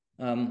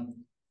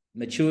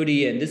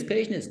maturity, and this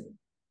patient is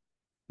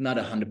not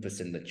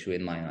 100% mature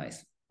in my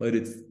eyes, but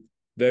it's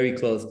very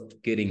close to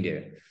getting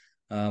there.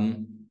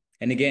 And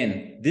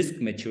again,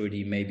 disc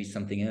maturity may be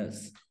something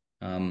else.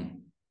 I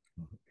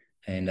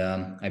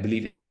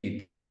believe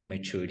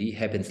maturity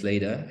happens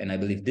later, and I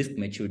believe disc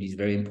maturity is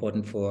very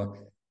important for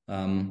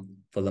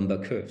lumbar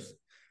curves.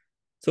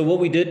 So what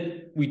we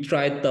did, we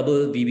tried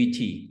double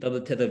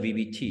tether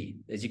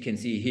VBT, as you can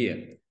see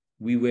here.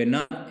 We were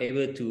not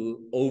able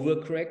to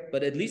overcorrect,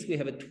 but at least we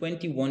have a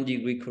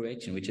 21-degree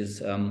correction, which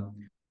is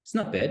it's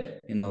not bad.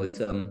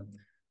 It's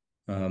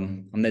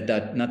I'm not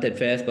that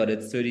fast, but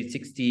it's 30,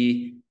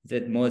 60,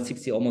 it's more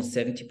 60, almost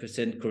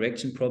 70%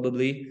 correction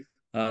probably.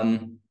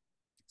 So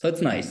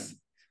it's nice.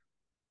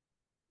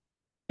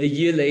 A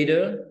year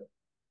later,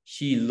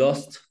 she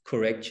lost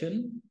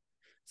correction.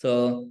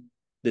 So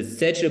the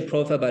sagittal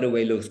profile, by the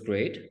way, looks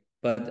great,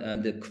 but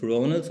the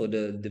coronals, or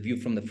the view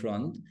from the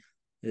front,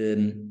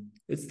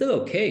 it's still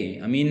okay.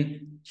 I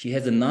mean, she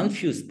has a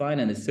non-fused spine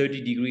and a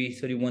 30-degree,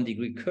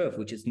 31-degree curve,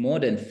 which is more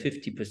than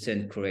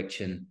 50%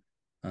 correction.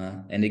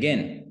 And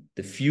again,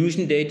 the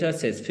fusion data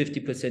says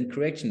 50%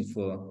 correction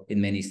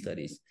in many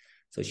studies.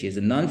 So she has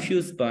a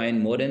non-fused spine,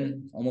 more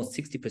than almost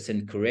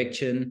 60%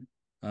 correction,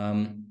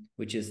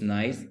 which is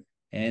nice.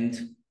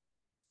 And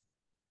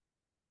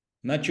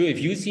not sure if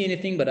you see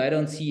anything, but I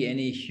don't see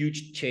any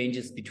huge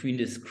changes between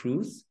the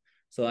screws.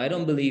 So I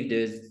don't believe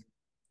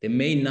there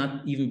may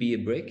not even be a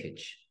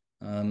breakage.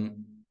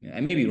 I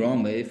may be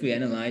wrong, but if we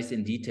analyze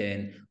in detail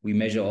and we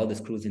measure all the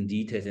screws in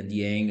details and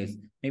the angles,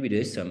 maybe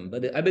there's some,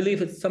 but I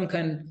believe it's some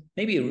kind,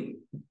 maybe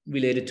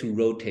related to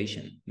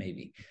rotation,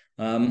 maybe.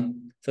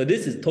 So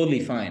this is totally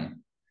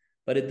fine,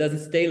 but it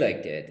doesn't stay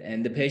like that.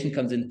 And the patient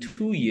comes in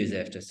 2 years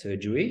after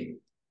surgery.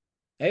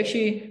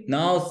 Actually,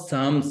 now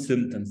some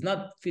symptoms,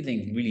 not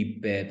feeling really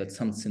bad, but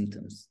some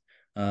symptoms.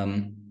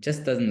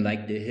 Just doesn't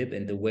like the hip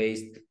and the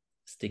waist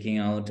sticking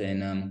out.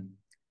 And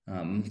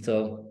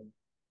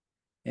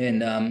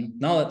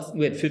now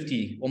we're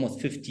at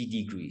almost 50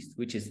 degrees,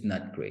 which is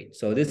not great.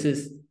 So this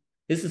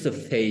is a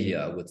failure,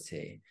 I would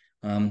say.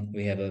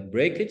 We have a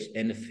breakage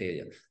and a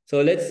failure.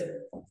 So let's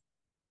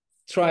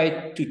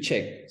try to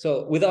check.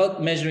 So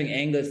without measuring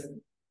angles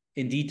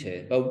in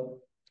detail, but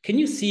can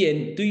you see,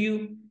 and do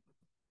you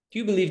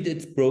believe that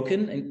it's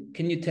broken? And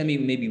can you tell me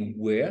maybe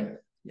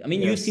where? I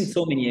mean, you've seen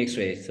so many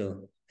x-rays,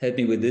 so help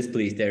me with this,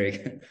 please,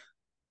 Derek.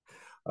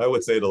 I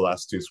would say the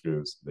last 2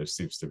 screws, there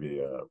seems to be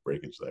a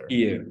breakage there.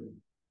 Here.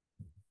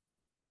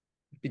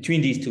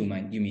 Between these two,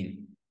 you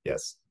mean?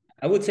 Yes.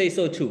 I would say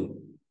so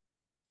too.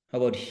 How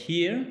about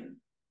here?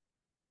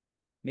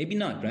 Maybe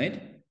not,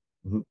 right?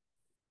 Mm-hmm.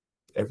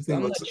 Everything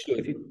I'm looks... not sure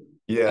if you...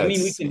 Yeah, I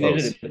mean, we can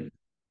measure it.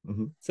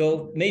 Mm-hmm.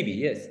 So maybe,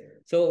 yes.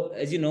 So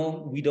as you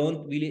know, we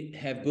don't really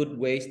have good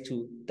ways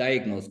to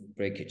diagnose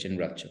breakage and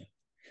rupture.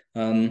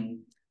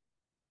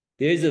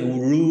 There is a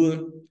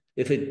rule,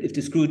 if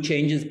the screw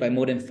changes by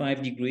more than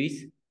 5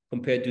 degrees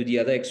compared to the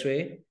other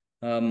x-ray,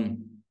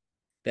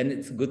 then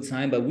it's a good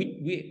sign. But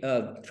we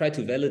try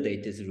to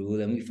validate this rule,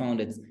 and we found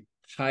it's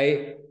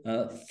high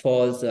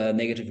false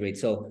negative rate.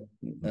 So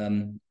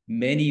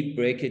many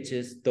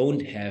breakages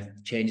don't have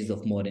changes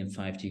of more than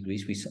 5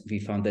 degrees. We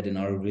found that in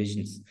our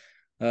revisions.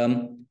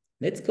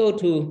 Let's go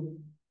to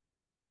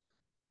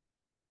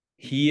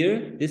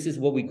here. This is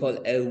what we call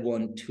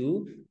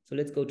L12. So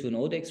let's go to an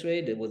old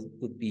X-ray that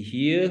would be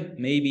here.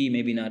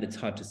 Maybe not. It's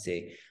hard to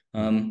say.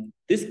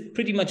 This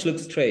pretty much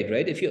looks straight,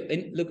 right? If you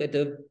look at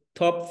the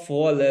top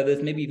 4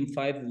 levels, maybe even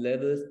 5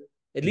 levels,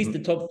 at least the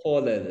top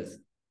 4 levels,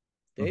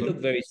 they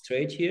look very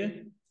straight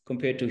here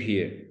compared to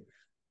here.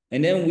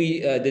 And then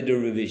we did the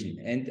revision.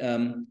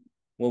 And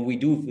what we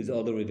do with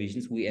all the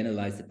revisions, we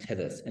analyze the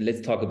tethers. And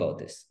let's talk about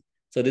this.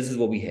 So this is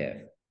what we have.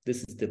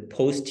 This is the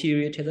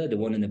posterior tether, the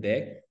one in the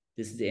back.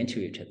 This is the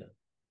anterior tether.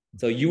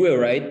 So you were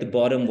right, the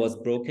bottom was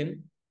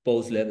broken,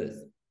 both levels.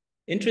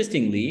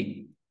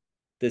 Interestingly,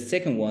 the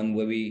second one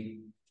where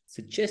we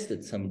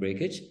suggested some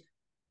breakage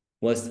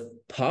was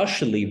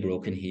partially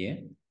broken here.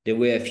 There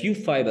were a few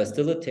fibers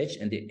still attached,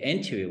 and the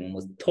anterior one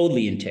was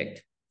totally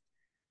intact.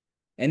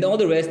 And all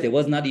the rest, there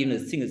was not even a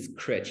single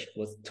scratch,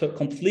 was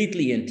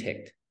completely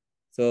intact.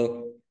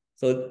 So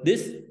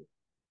this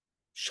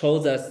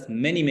shows us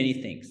many, many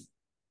things.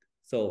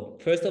 So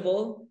first of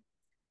all,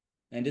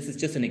 and this is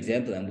just an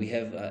example, and we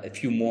have a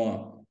few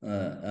more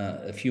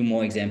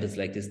examples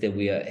like this that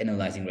we are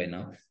analyzing right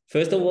now.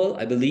 First of all,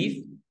 I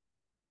believe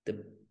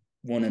the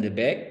one in the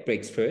back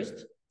breaks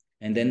first,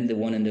 and then the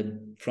one in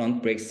the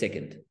front breaks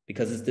second,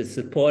 because it's the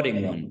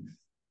supporting one.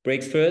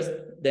 Breaks first,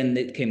 then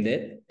it came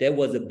that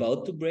was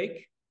about to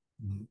break,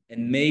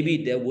 and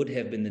maybe there would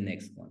have been the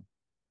next one.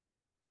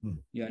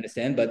 You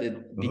understand?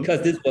 But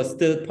because this was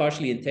still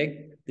partially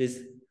intact,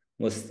 this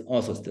was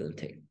also still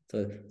intact.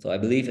 So I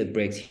believe it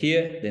breaks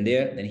here, then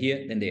there, then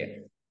here, then there.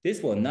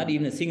 This one, not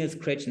even a single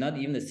scratch, not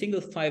even a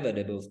single fiber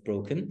that was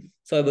broken.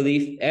 So I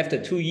believe after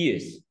 2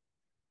 years,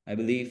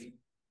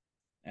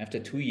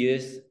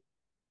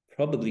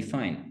 probably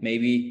fine.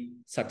 Maybe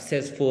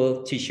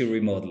successful tissue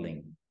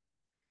remodeling.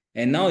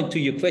 And now to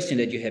your question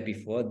that you had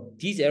before,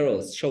 these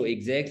arrows show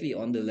exactly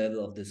on the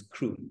level of the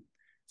screw.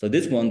 So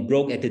this one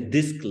broke at the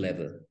disc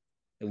level.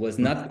 It was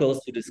not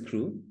close to the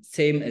screw,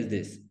 same as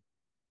this.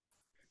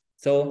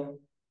 So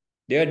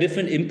there are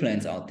different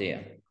implants out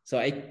there. So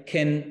I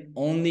can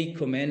only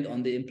comment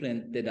on the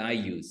implant that I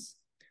use.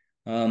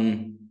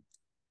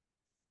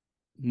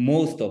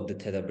 Most of the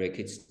tether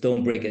breakages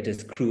don't break at the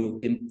screw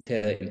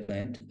tether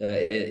implant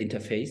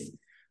interface,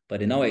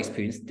 but in our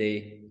experience,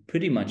 they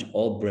pretty much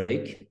all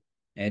break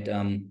at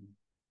the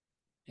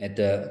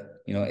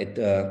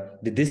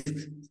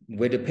disc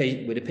where the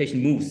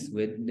patient moves,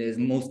 where there's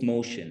most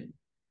motion.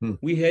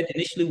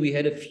 Initially we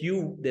had a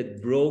few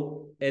that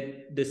broke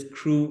at the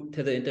screw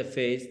tether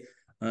interface.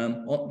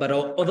 But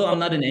although I'm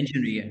not an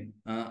engineer,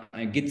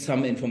 I get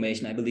some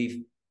information. I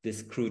believe this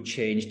screw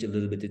changed a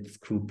little bit, its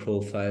screw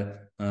profile,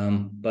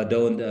 but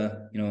don't,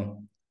 you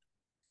know,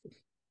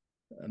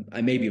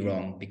 I may be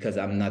wrong because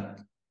I'm not,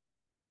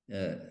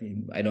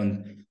 I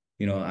don't,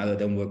 you know, I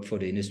don't work for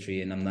the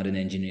industry and I'm not an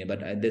engineer,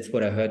 but that's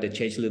what I heard. That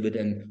changed a little bit,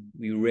 and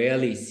we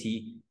rarely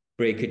see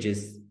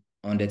breakages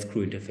on that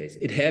screw interface.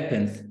 It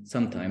happens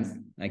sometimes.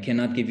 I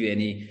cannot give you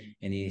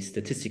any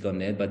statistic on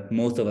that, but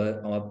most of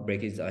our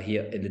breakages are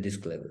here in the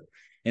disc level.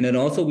 And then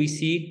also we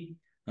see,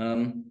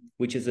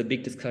 which is a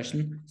big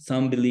discussion,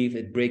 some believe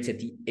it breaks at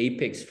the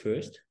apex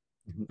first,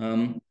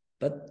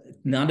 but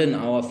not in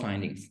our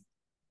findings.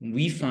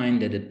 We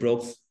find that it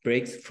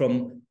breaks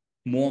from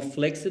more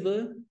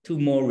flexible to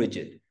more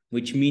rigid,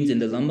 which means in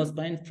the lumbar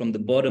spine from the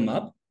bottom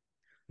up,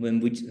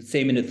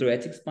 same in the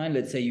thoracic spine.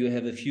 Let's say you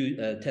have a few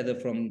tether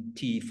from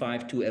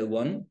T5 to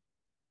L1,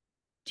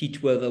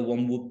 T12,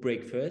 L1 would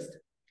break first,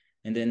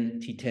 and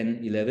then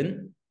T10,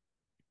 11,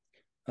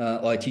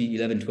 or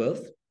T11, 12,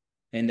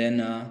 and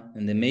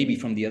then maybe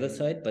from the other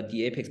side, but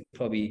the apex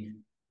probably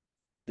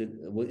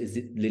is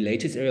it the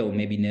latest area or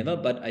maybe never,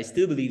 but I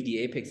still believe the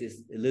apex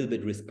is a little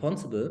bit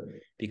responsible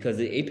because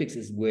the apex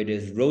is where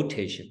there's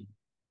rotation.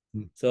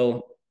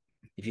 So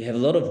if you have a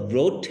lot of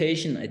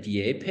rotation at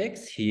the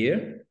apex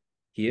here,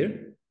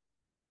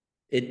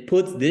 it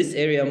puts this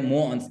area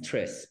more on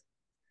stress.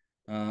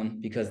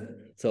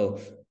 So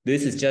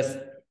this is just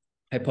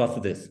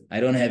hypothesis. I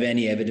don't have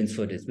any evidence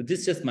for this, but this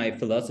is just my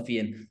philosophy,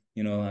 and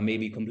you know, I may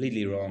be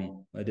completely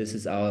wrong, but this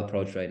is our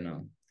approach right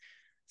now.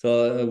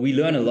 So we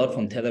learn a lot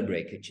from tether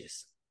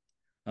breakages.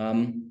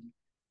 Do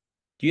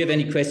you have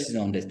any questions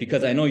on this?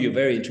 Because I know you're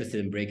very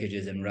interested in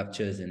breakages and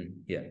ruptures,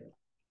 and yeah.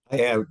 I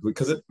am,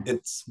 because it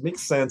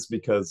makes sense,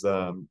 because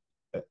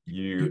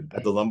you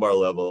at the lumbar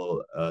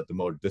level, the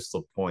more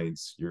distal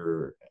points,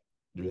 there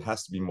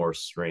has to be more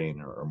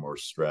strain or more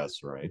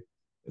stress, right?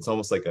 It's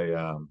almost like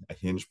a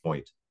hinge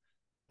point.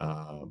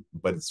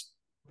 But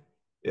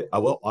I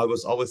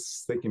was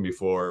always thinking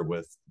before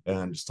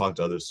and just talking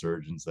to other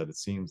surgeons, that it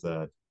seems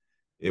that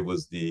it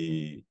was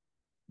the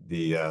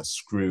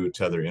screw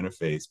tether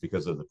interface,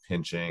 because of the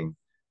pinching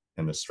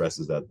and the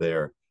stresses that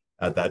there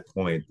at that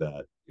point,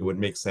 that it would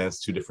make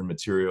sense, two different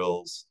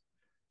materials,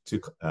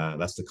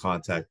 that's the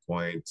contact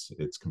point,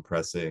 it's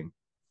compressing,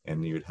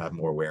 and you would have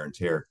more wear and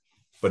tear.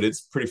 But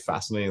it's pretty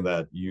fascinating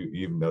that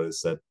you've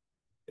noticed that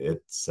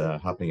it's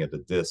happening at the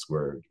disc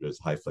where there's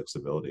high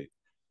flexibility.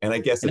 And I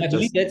guess I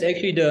believe that's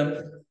actually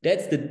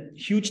the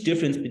huge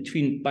difference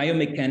between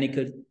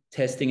biomechanical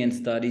testing and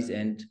studies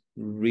and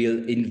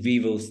real in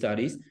vivo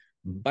studies.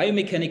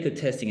 Biomechanical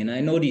testing, and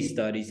I know these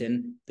studies,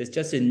 and there's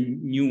just a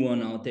new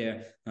one out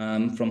there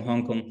from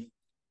Hong Kong.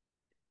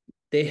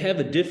 They have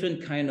a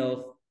different kind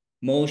of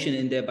motion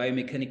in their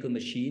biomechanical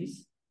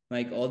machines,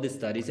 like all the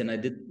studies, and I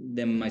did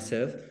them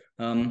myself.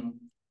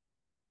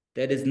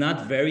 That is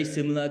not very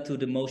similar to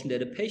the motion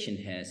that a patient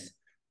has.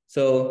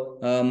 So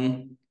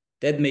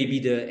that may be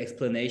the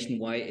explanation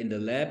why in the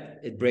lab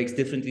it breaks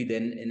differently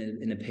than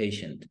in a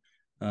patient.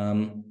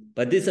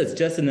 But this is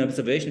just an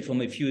observation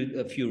from a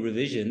few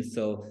revisions.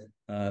 So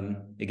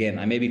again,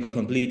 I may be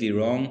completely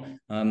wrong.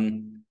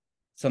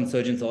 Some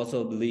surgeons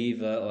also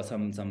believe, or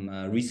some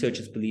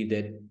researchers believe,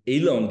 that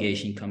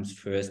elongation comes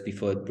first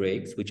before it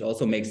breaks, which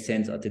also makes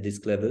sense at the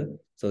disc level.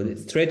 So it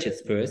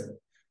stretches first.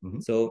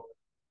 So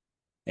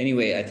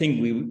anyway, I think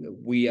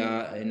we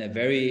are in a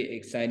very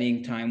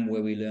exciting time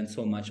where we learn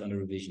so much on the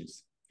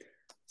revisions.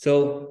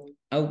 So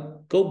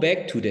I'll go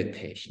back to that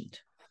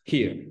patient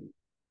here.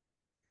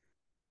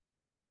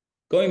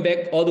 Going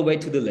back all the way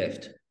to the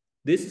left.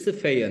 This is a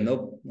failure,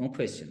 no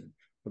question.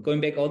 But going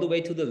back all the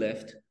way to the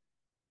left,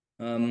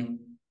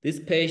 this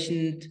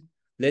patient,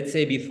 let's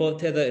say before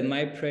tether in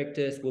my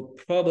practice, would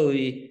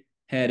probably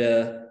had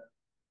a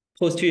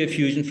posterior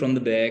fusion from the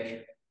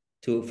back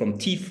from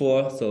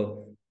T4,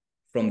 so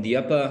from the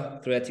upper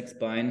thoracic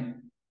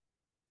spine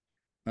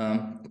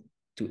to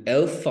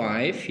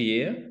L5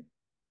 here,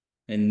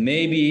 and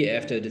maybe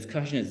after a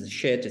discussion, it's a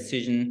shared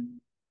decision,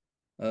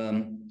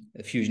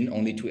 a fusion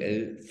only to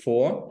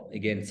L4,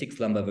 again 6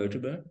 lumbar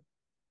vertebra.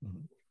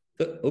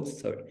 So, oops,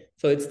 sorry.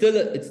 So it's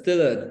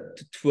still a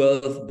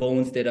 12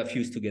 bones that are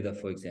fused together,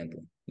 for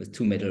example, with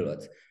 2 metal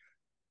rods.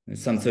 And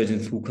some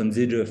surgeons who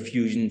consider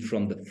fusion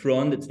from the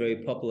front. It's very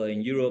popular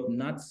in Europe,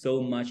 not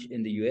so much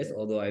in the US,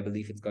 although I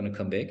believe it's going to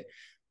come back.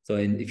 So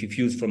if you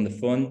fuse from the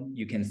front,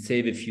 you can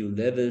save a few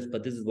levels,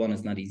 but this is one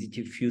that's not easy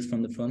to fuse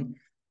from the front.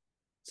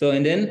 So,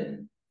 and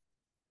then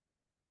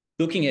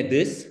looking at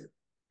this,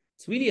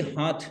 it's really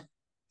hard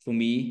for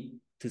me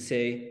to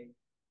say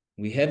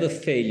we have a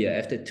failure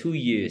after 2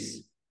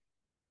 years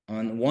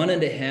on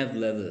 1.5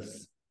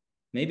 levels,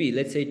 maybe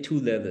let's say 2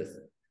 levels.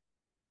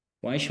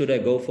 Why should I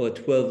go for a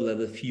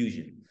 12-level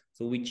fusion?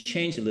 So we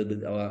changed a little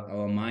bit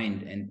our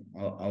mind and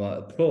our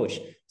approach.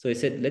 So I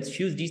said, let's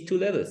fuse these 2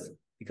 levels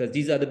because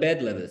these are the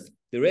bad levels.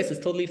 The rest is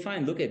totally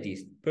fine. Look at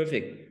these,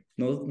 perfect,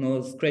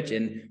 no scratch,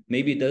 and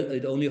maybe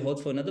it only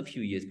holds for another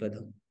few years, but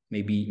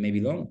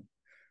maybe longer.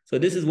 So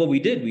this is what we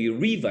did. We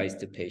revised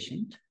the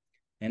patient,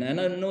 and I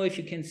don't know if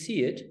you can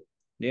see it.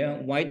 There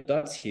are white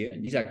dots here,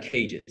 and these are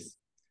cages.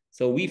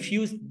 So we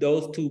fused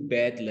those two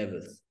bad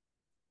levels.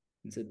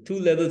 It's a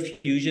two-level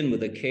fusion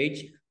with a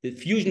cage. The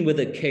fusion with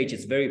a cage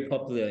is very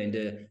popular in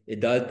the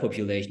adult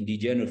population,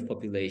 degenerative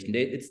population.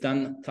 It's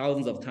done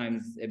thousands of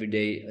times every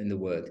day in the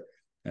world.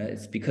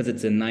 It's because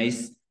it's a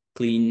nice,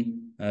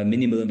 clean,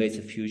 minimal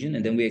invasive fusion.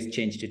 And then we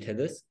exchange to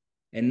tethers.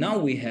 And now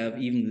we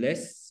have even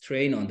less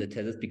strain on the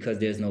tethers because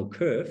there's no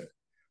curve.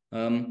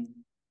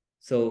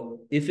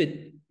 So if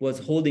it was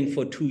holding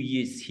for 2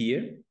 years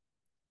here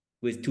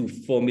with two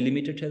 4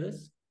 millimeter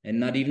tethers and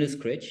not even a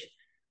scratch,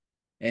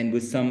 and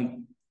with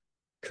some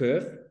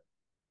curve,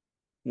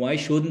 why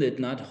shouldn't it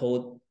not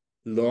hold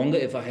longer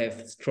if I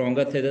have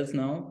stronger tethers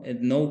now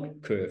and no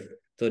curve?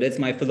 So that's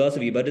my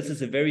philosophy, but this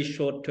is a very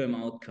short-term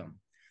outcome.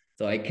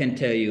 So I can't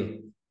tell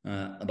you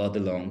about the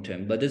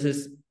long-term, but this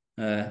is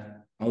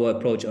our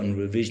approach on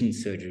revision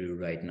surgery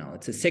right now.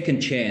 It's a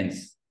second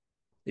chance,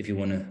 if you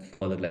want to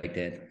call it like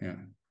that. Yeah.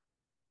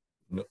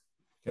 No.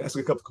 Can I ask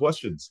a couple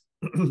questions?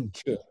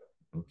 Sure.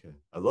 Okay.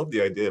 I love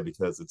the idea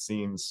because it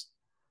seems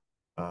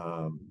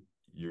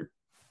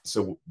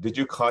so did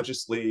you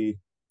consciously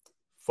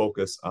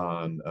focus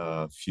on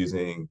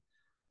fusing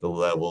the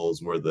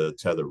levels where the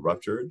tether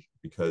ruptured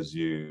because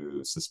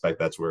you suspect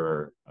that's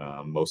where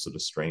most of the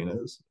strain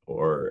is?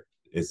 Or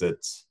is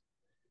it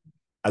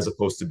as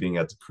opposed to being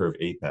at the curve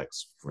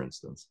apex, for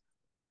instance?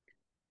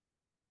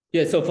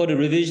 Yeah, so for the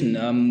revision,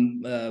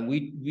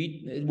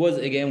 it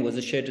was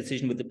a shared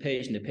decision with the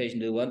patient. The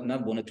patient did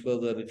not want a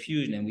 12-level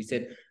fusion, and we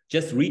said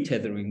just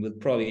retethering will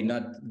probably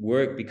not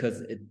work because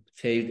it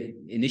failed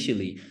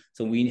initially.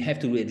 So we have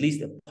to do at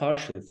least a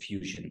partial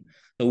fusion.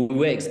 So we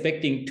were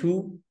expecting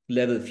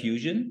 2-level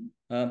fusion,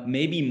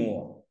 maybe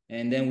more.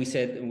 And then we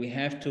said we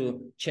have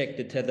to check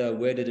the tether.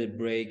 Where did it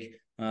break?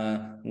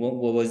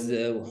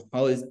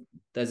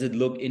 Does it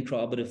look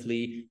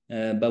intraoperatively?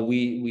 But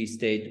we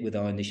stayed with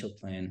our initial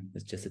plan.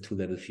 It's just a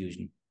 2-level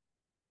fusion.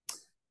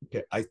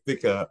 Okay, I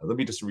think let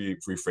me just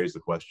rephrase the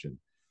question.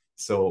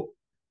 So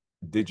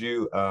did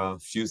you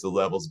fuse the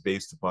levels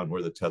based upon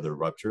where the tether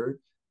ruptured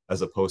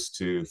as opposed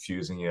to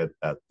fusing it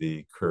at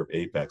the curve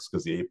apex?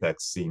 Because the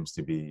apex seems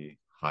to be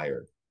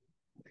higher.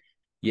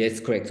 Yes,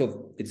 correct.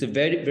 So it's a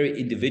very, very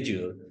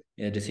individual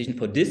decision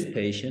for this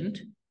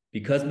patient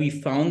because we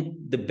found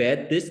the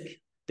bad disc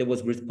that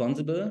was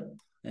responsible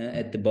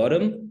at the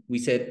bottom. We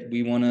said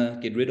we want to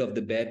get rid of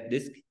the bad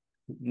disc,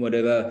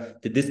 whatever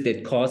the disc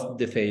that caused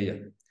the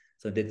failure.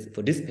 So that's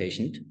for this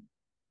patient,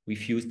 we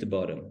fused the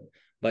bottom.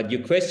 But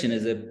your question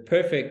is a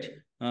perfect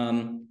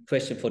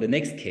question for the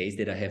next case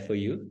that I have for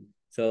you.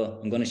 So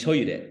I'm going to show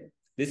you that.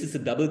 This is a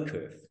double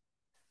curve.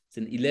 It's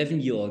an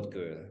 11-year-old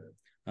girl.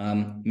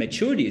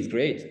 Maturity is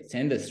great,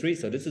 Sanders 3.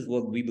 So this is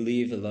what we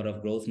believe, a lot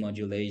of growth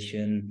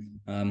modulation.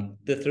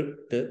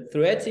 The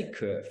thoracic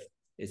curve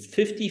is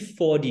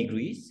 54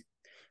 degrees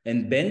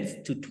and bends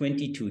to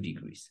 22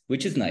 degrees,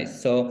 which is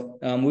nice. So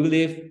we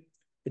believe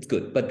it's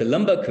good. But the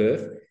lumbar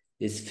curve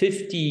is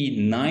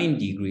 59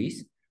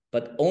 degrees,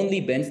 but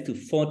only bends to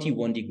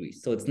 41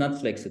 degrees. So it's not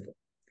flexible.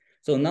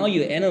 So now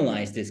you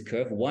analyze this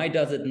curve. Why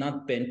does it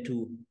not bend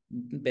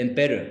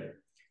better?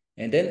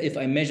 And then if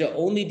I measure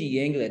only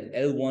the angle at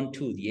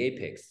L12, the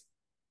apex,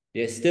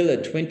 there's still a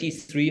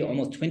 23,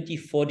 almost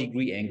 24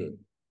 degree angle.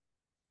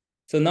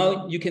 So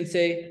now you can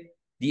say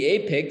the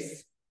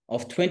apex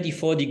of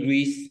 24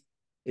 degrees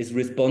is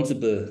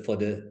responsible for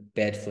the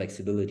bad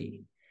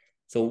flexibility.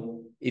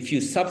 So if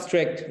you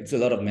subtract, it's a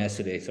lot of math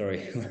today,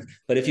 sorry.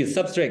 But if you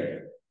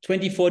subtract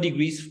 24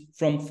 degrees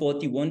from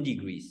 41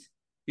 degrees,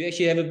 you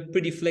actually have a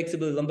pretty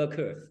flexible lumbar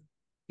curve,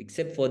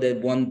 except for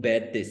that one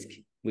bad disc,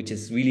 which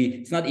is really,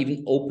 it's not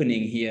even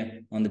opening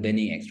here on the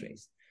bending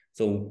x-rays.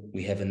 So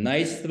we have a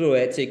nice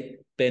thoracic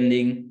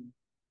bending.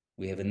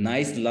 We have a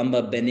nice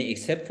lumbar bending,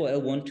 except for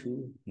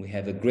L12. We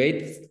have a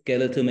great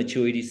skeletal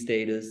maturity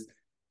status.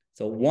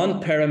 So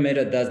one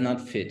parameter does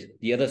not fit,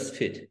 the others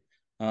fit.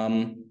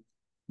 What's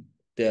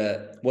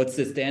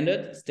the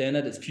standard?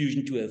 Standard is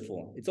fusion to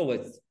L4. It's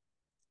always,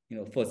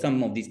 for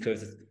some of these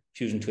curves,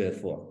 fusion to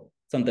L4.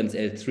 Sometimes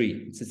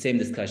L3. It's the same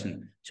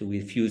discussion. Should we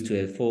fuse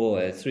to L4 or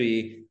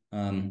L3?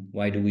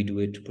 Why do we do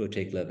it to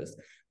protect levels?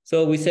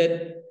 So we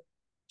said,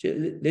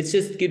 let's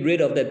just get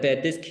rid of that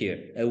bad disc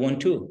here,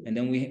 L12, and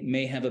then we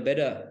may have a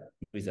better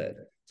result.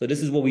 So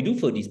this is what we do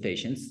for these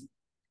patients.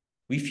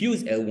 We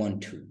fuse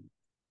L12.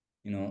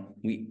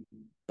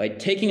 By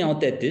taking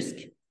out that disc,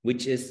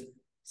 which is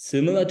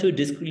similar to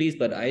disc release,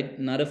 but I'm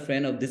not a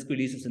fan of disc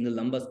releases in the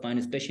lumbar spine,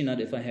 especially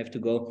not if I have to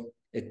go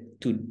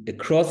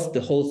across the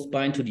whole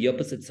spine to the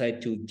opposite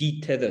side to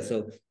detether.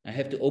 So I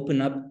have to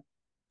open up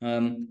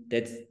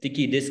that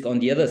sticky disc on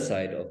the other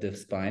side of the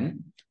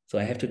spine. So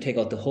I have to take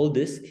out the whole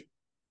disc.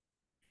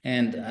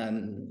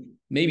 And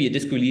maybe a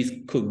disc release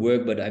could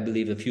work, but I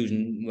believe a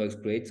fusion works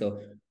great.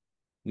 So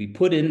we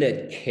put in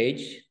that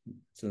cage,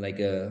 so like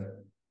a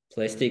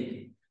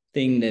plastic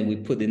thing that we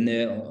put in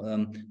there,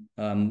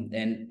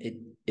 and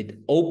it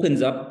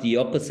opens up the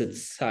opposite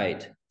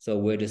side. So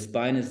where the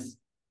spine is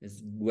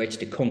wedged,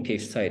 the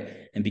concave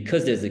side. And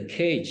because there's a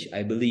cage,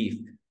 I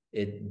believe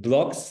it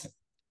blocks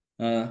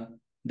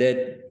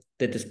that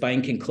that the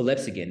spine can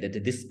collapse again, that the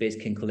disc space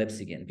can collapse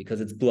again because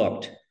it's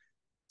blocked.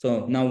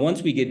 So now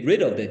once we get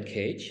rid of that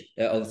cage,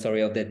 of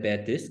that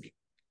bad disc,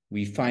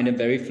 we find a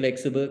very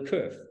flexible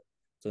curve.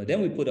 So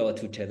then we put our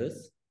two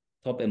tethers,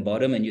 top and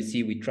bottom, and you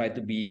see we try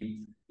to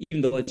be,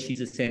 even though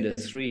she's a center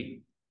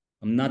 3,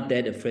 I'm not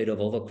that afraid of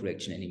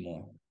overcorrection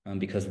anymore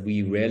because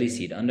we rarely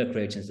see it.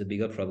 Undercorrection is a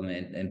bigger problem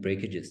and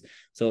breakages.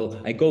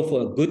 So I go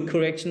for a good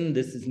correction.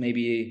 This is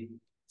maybe,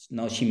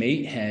 now she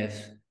may have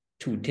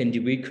 2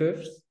 10-degree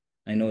curves.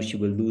 I know she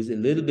will lose a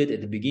little bit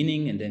at the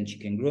beginning and then she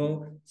can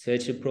grow.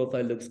 Surgical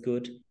profile looks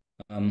good.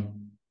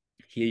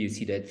 Here you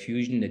see that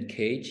fusion, that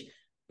cage.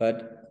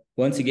 But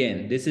once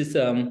again, this is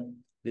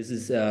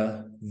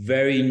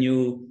very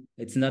new.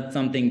 It's not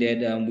something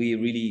that we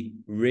really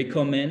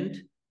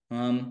recommend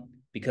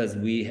because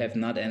we have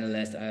not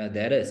analyzed our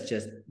data. It's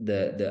just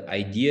the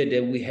idea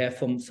that we have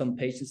from some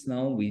patients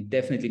now. We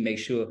definitely make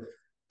sure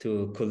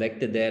to collect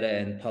the data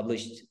and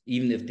publish,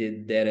 even if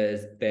the data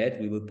is bad,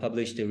 we will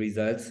publish the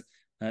results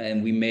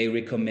and we may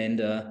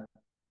recommend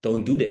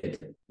don't do that.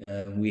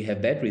 We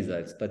have bad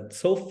results, but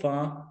so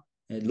far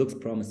it looks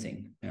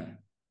promising. Yeah.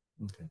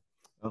 Okay.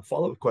 A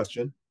follow-up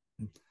question.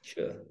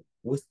 Sure.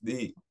 With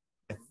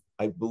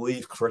I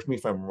believe, correct me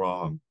if I'm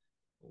wrong,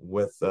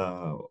 with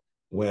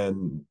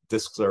when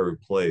discs are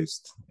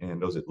replaced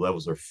and those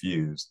levels are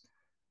fused,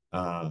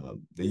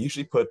 they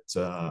usually put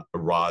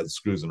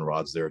screws and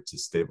rods there to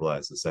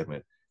stabilize the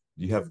segment.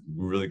 Do you have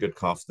really good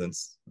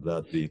confidence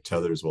that the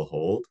tethers will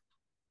hold?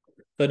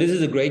 So this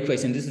is a great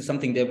question. This is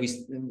something that we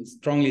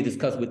strongly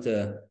discuss with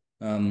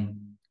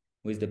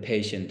the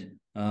patient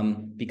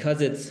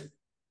because it's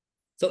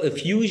so a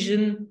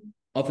fusion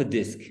of a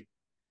disc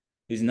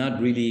is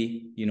not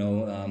really,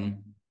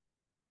 an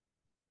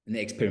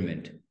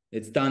experiment.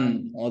 It's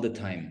done all the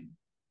time.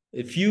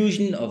 A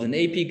fusion of an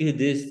apical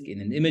disc in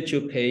an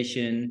immature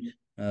patient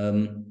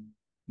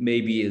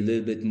may be a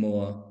little bit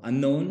more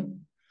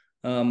unknown.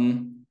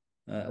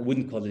 I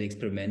wouldn't call it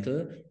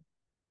experimental.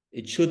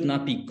 It should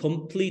not be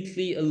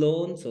completely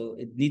alone, so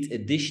it needs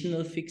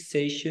additional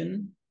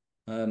fixation.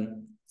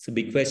 It's a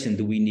big question.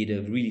 Do we need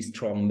a really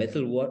strong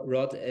metal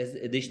rod as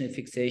additional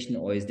fixation,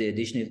 or is the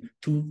additional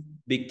 2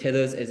 big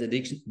tethers as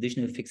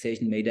additional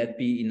fixation? May that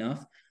be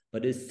enough?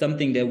 But it's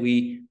something that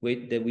we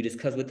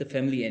discuss with the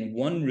family. And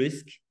one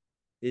risk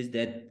is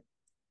that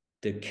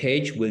the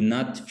cage will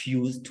not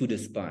fuse to the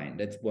spine.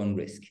 That's one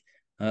risk.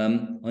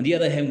 On the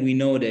other hand, we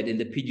know that in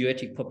the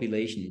pediatric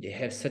population, they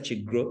have such a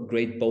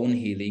great bone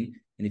healing.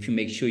 And if you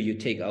make sure you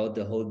take out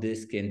the whole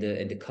disc and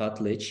the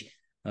cartilage,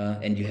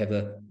 and you have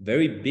a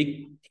very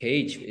big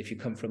cage, if you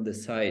come from the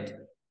side,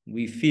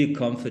 we feel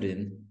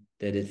confident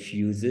that it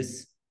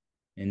fuses.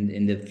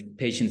 In the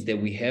patients that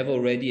we have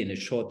already in a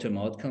short-term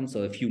outcome,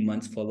 so a few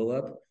months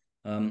follow-up,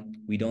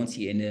 we don't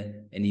see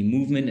any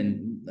movement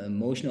and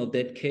motion of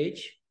that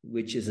cage,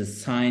 which is a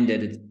sign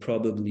that it's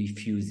probably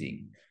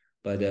fusing.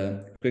 But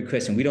great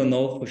question. We don't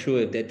know for sure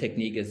if that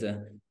technique is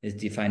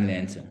the final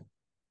answer.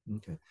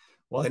 Okay.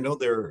 Well, I know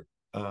there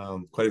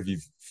quite a few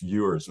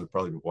viewers would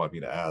probably want me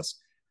to ask,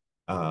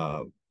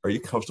 are you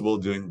comfortable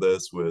doing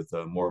this with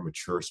more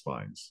mature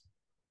spines?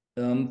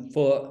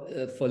 For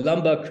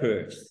lumbar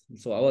curves,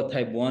 so our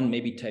type 1,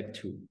 maybe type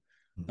 2.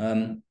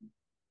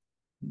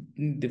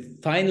 The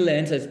final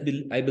answer is,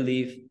 I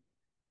believe,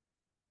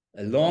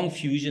 a long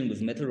fusion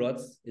with metal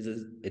rods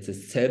it's a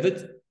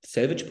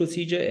salvage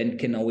procedure and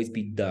can always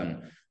be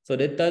done. So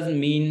that doesn't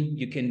mean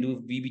you can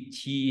do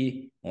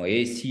VBT or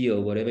AC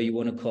or whatever you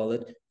want to call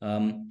it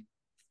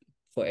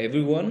for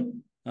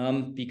everyone,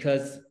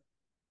 because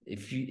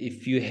if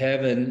you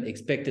have an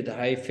expected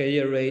high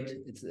failure rate,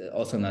 it's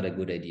also not a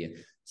good idea.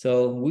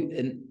 So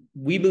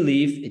we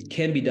believe it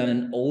can be done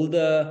in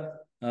older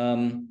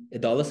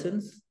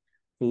adolescents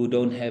who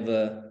don't have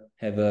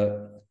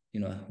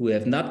who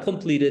have not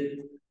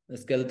completed a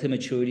skeletal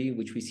maturity,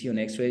 which we see on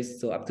X-rays,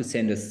 so up to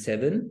Sanders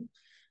 7.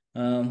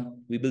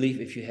 We believe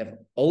if you have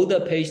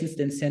older patients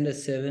than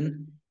Sanders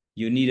 7,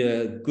 you need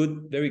a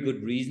very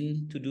good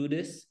reason to do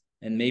this,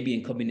 and maybe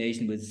in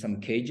combination with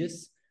some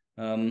cages.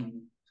 So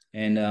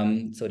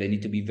they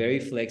need to be very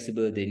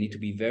flexible. They need to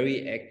be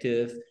very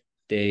active.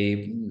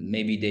 They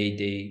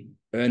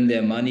earn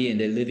their money and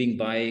they're living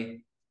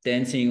by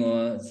dancing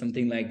or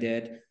something like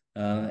that.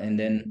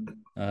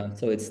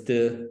 So it's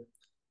still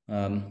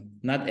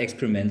not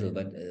experimental,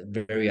 but a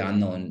very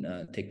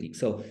unknown technique.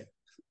 So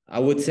I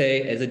would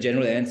say, as a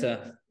general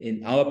answer,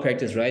 in our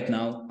practice right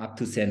now, up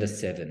to Sanders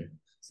 7.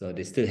 So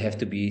there still have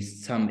to be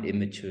some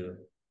immaturity.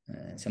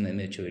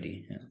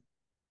 Yeah.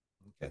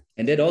 Okay.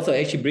 And that also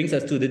actually brings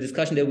us to the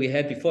discussion that we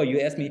had before. You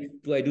asked me,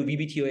 do I do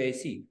VBT or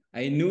AC?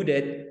 I knew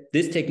that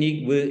this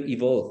technique will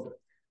evolve.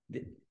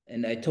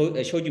 And I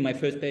showed you my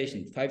first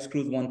patient, 5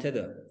 screws, 1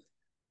 tether.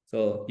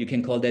 So you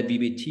can call that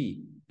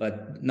VBT.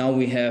 But now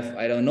we have,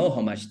 I don't know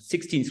how much,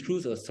 16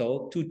 screws or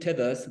so, 2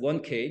 tethers, 1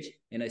 cage,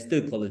 and I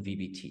still call it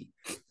VBT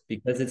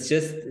because it's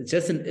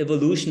just an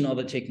evolution of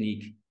a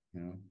technique.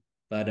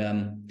 But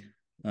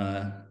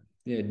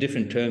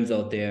different terms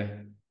out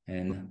there,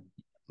 and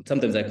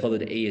sometimes I call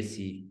it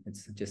ASC.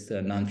 It's just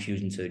a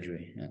non-fusion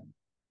surgery. Yeah.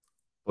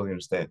 fully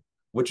understand.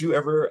 Would you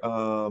ever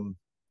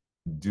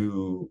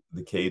do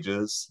the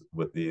cages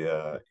with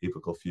the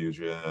apical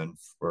fusion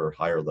for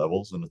higher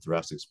levels in the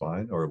thoracic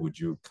spine, or would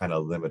you kind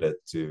of limit it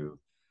to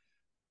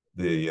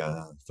the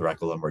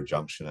thoracolumbar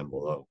junction and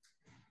below?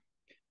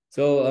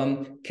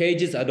 So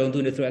cages, I don't do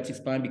in the thoracic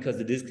spine because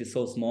the disc is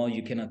so small,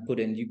 you cannot put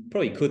in, you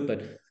probably could,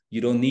 but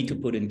you don't need to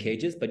put in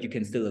cages, but you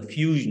can still a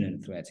fusion in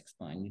the thoracic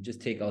spine. You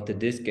just take out the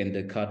disc and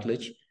the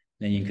cartilage,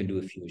 then you can do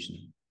a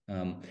fusion.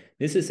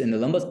 This is in the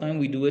lumbar spine,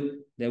 we do it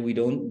that we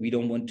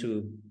don't want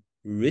to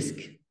risk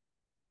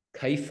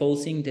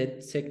kyphosing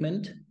that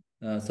segment.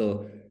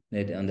 So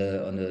that on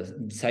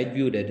the side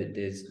view that it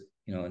is,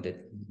 you know,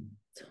 that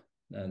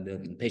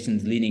the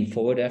patient's leaning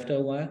forward after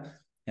a while.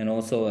 And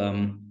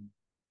also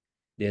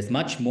there's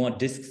much more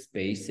disc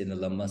space in the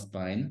lumbar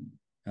spine.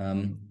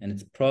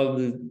 And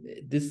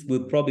this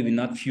will probably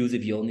not fuse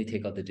if you only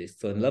take out the disc.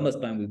 So in the lumbar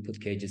spine, we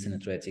put cages in the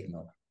thoracic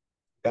node.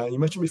 You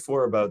mentioned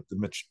before about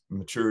the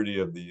maturity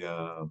of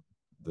the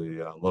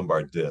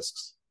lumbar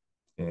discs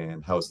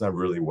and how it's not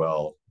really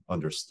well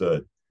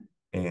understood.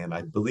 And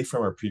I believe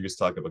from our previous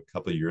talk of a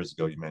couple of years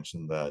ago, you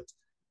mentioned that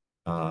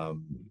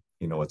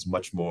it's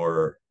much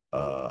more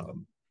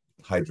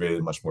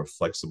hydrated, much more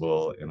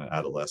flexible in an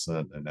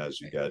adolescent, and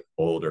as you get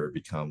older, it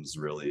becomes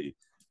really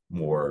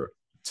more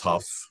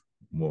tough,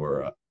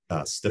 more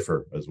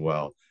stiffer as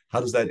well. How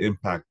does that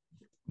impact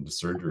the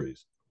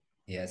surgeries?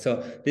 Yeah,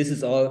 so this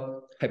is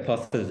all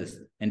hypothesis,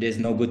 and there's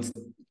no good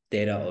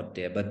data out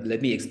there. But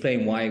let me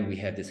explain why we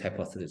have this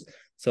hypothesis.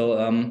 So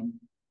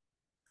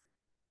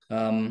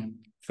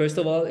first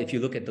of all, if you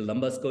look at the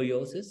lumbar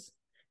scoliosis,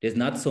 there's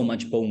not so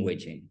much bone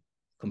wedging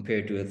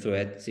compared to a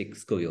thoracic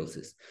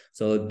scoliosis.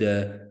 So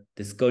the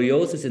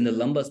scoliosis in the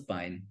lumbar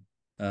spine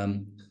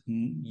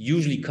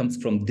usually comes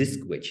from disc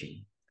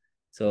wedging.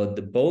 So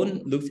the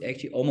bone looks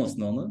actually almost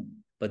normal,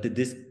 but the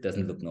disc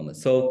doesn't look normal.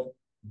 So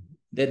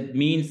that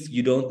means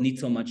you don't need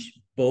so much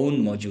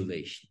bone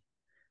modulation.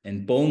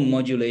 And bone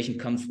modulation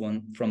comes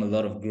from a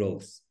lot of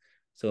growth.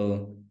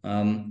 So,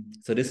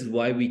 so this is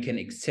why we can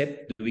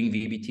accept doing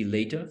VBT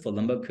later for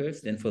lumbar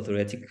curves than for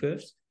thoracic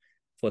curves.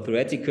 For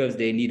thoracic curves,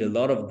 they need a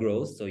lot of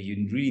growth. So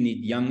you really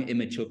need young,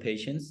 immature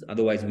patients.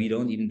 Otherwise, we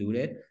don't even do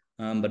that.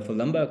 But for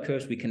lumbar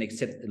curves, we can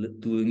accept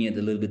doing it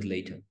a little bit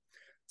later.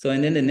 So,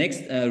 and then the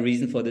next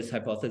reason for this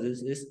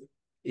hypothesis is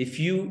if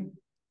you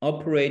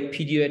operate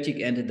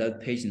pediatric and adult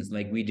patients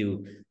like we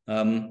do,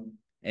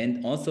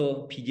 and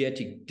also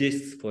pediatric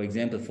discs, for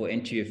example, for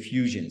anterior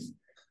fusions,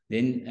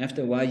 then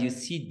after a while, you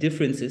see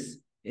differences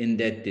in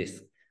that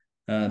disc.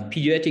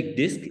 Pediatric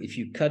disc, if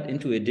you cut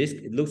into a disc,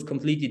 it looks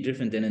completely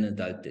different than an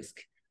adult disc.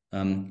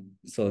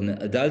 So an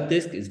adult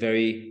disc is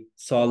very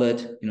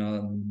solid,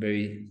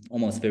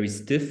 almost very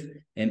stiff,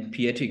 and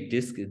pediatric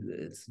disc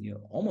it's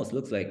almost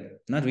looks like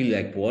not really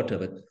like water,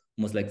 but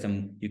almost like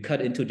you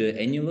cut into the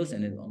annulus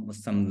and it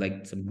almost some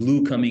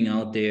glue coming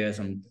out there,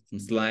 some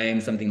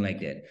slime, something like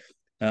that.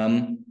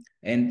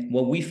 And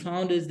what we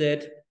found is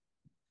that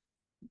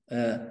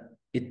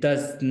it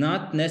does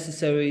not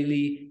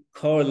necessarily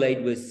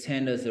correlate with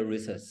Sanders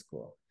ERISA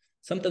score.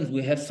 Sometimes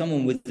we have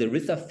someone with the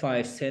ERISA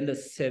 5,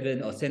 Sanders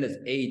 7, or Sanders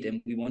 8,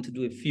 and we want to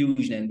do a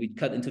fusion and we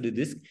cut into the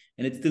disc,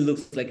 and it still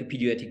looks like a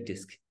pediatric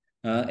disc.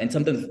 And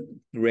sometimes,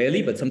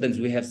 rarely, but sometimes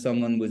we have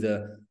someone with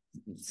a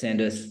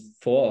Sanders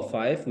 4 or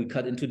 5, we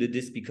cut into the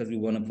disc because we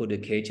want to put a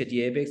cage at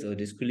the apex or a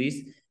disc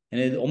release,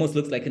 and it almost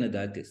looks like an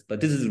adult disc.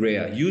 But this is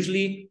rare.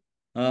 Usually,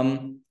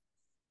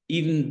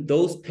 even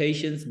those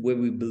patients where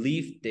we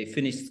believe they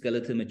finish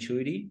skeletal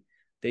maturity,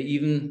 they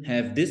even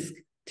have disc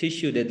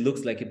tissue that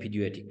looks like a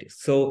pediatric disc.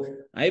 So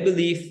I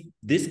believe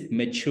disc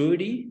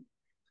maturity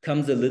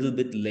comes a little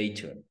bit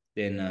later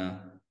than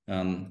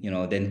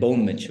than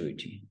bone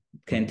maturity.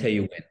 Can't tell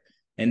you when.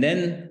 And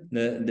then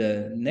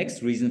the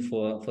next reason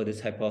for this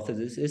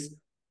hypothesis is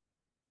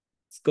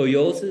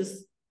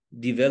scoliosis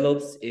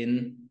develops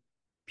in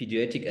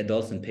pediatric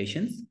adults and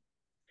patients.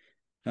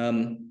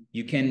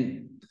 You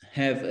can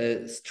have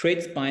a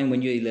straight spine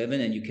when you're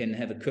 11 and you can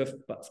have a curved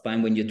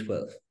spine when you're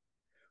 12.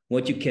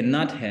 What you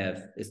cannot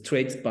have is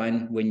straight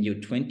spine when you're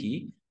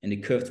 20 and a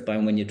curved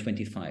spine when you're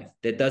 25.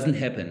 That doesn't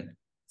happen.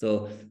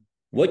 So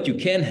what you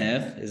can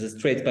have is a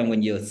straight spine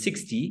when you're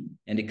 60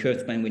 and a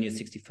curved spine when you're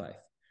 65.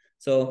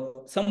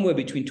 So somewhere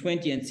between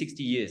 20 and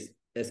 60 years,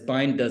 a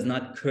spine does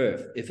not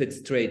curve if it's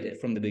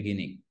straight from the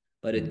beginning,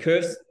 but it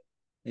curves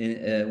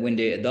when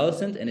they're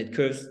adolescent and it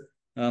curves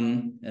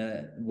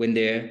when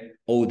they're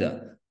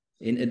older.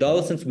 In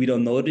adolescents, we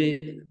don't know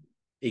the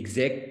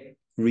exact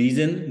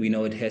reason. We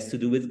know it has to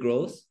do with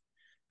growth.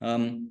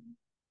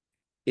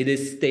 It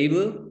is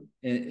stable,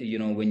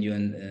 when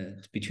you're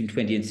between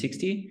 20 and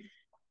 60.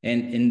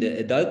 And in the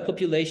adult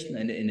population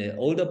and in the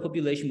older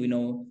population, we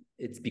know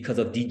it's because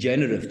of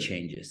degenerative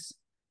changes.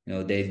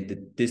 They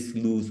disc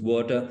lose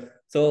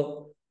water.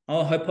 So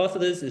our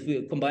hypothesis, if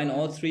we combine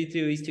all three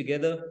theories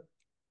together,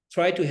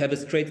 try to have a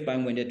straight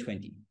spine when they're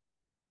 20.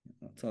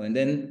 So, and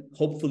then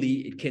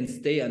hopefully it can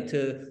stay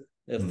until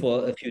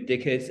for a few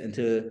decades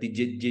until the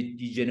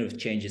degenerative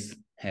changes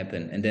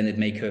happen, and then it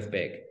may curve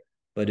back.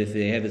 But if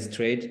they have it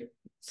straight,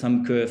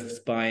 some curved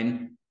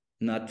spine,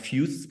 not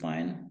fused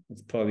spine,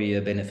 it's probably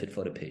a benefit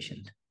for the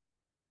patient.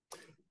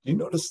 You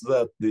notice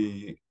that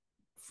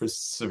for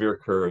severe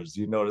curves,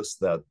 you notice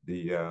that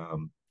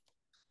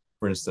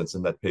for instance,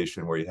 in that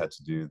patient where you had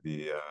to do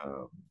the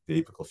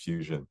apical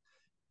fusion,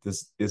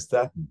 is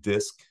that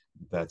disc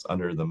that's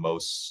under the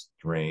most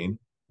strain,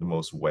 the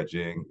most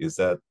wedging, is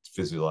that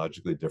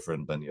physiologically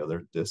different than the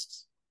other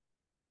discs?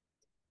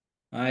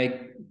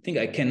 I think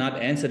I cannot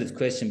answer this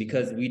question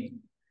because we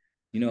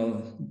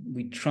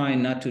try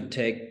not to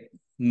take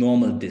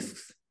normal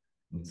discs.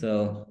 Mm-hmm.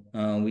 So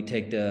we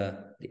take the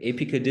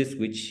apical disc,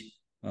 which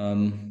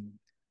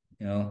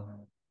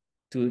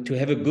to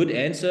have a good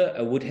answer,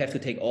 I would have to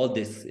take all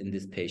discs in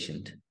this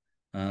patient.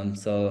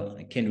 So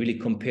I can't really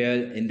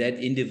compare in that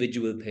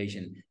individual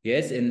patient.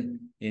 Yes, in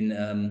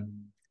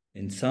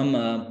some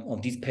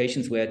of these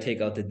patients where I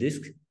take out the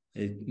disc,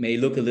 it may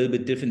look a little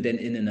bit different than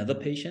in another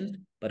patient,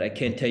 but I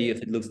can't tell you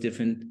if it looks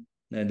different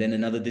than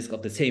another disc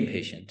of the same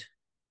patient.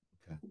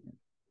 Okay.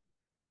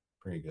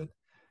 Very good.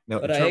 Now,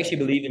 but I actually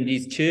believe in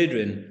these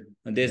children,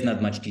 there's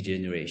not much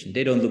degeneration.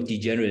 They don't look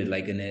degenerate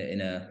like in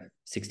a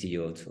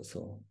 60-year-old or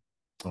so.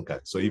 Okay,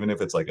 so even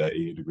if it's like an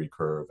 80-degree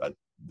curve at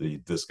the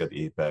disc at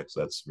the apex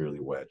that's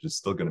really wedged, it's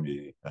still going to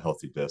be a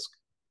healthy disc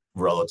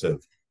relative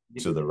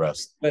to the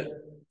rest. But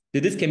the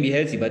disc can be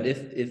healthy, but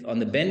if on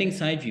the bending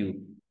side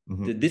view,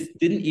 the disc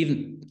didn't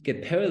even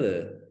get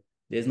parallel,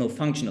 there's no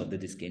function of the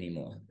disc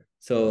anymore.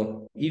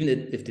 So even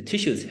if the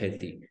tissue is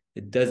healthy,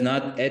 it does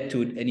not add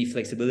to any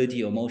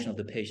flexibility or motion of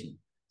the patient.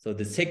 So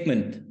the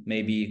segment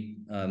may be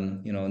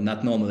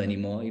not normal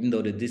anymore, even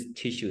though the disc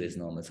tissue is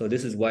normal. So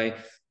this is why,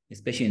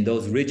 especially in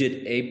those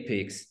rigid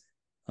apex,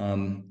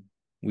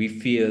 we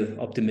feel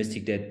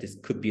optimistic that this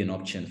could be an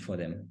option for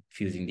them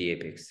fusing the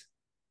apex.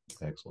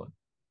 Excellent.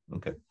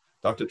 Okay.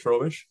 Dr.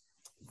 Trobisch,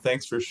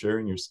 thanks for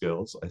sharing your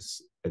skills.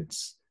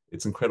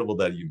 It's incredible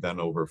that you've done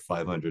over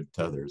 500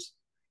 tethers.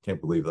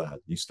 Can't believe that.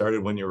 You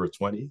started when you were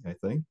 20, I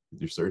think,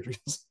 with your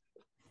surgeries.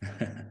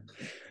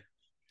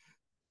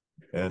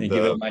 And, thank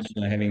you very much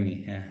for having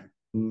me. Yeah.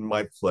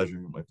 My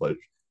pleasure. My pleasure.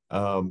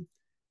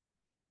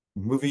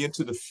 Moving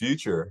into the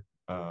future,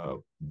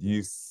 how do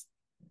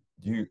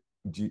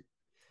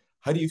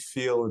you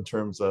feel in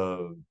terms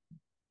of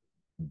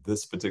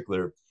this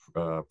particular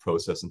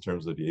process in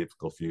terms of the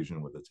apical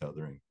fusion with the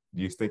tethering?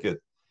 Do you think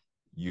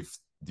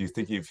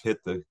you've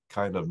hit the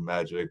kind of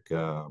magic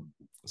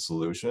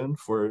solution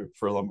for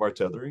lumbar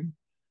tethering?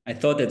 I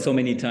thought that so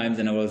many times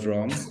and I was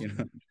wrong.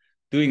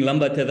 Doing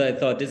lumbar tether, I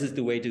thought this is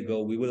the way to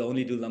go. We will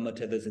only do lumbar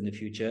tethers in the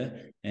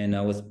future. And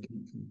I was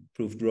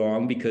proved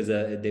wrong because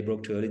they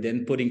broke too early.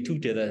 Then putting two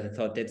tethers, I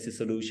thought that's the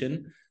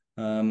solution.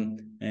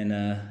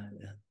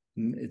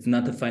 It's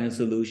not the final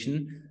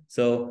solution.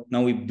 So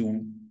now we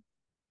do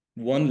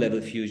one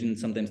level fusion,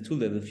 sometimes two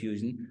level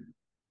fusion.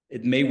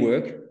 It may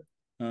work,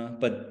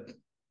 but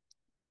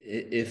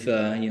if,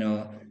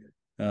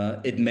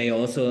 it may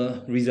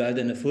also result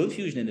in a full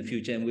fusion in the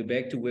future. And we're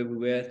back to where we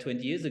were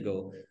 20 years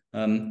ago.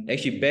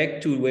 Actually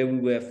back to where we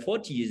were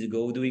 40 years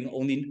ago, doing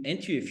only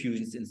anterior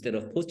fusions instead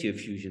of posterior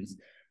fusions.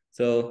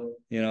 So,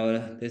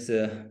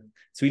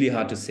 it's really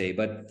hard to say,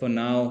 but for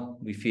now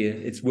we feel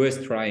it's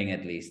worth trying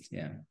at least.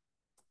 Yeah.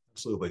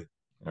 Absolutely.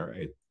 All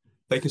right.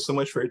 Thank you so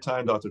much for your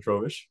time, Dr.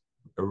 Trobisch.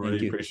 I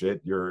really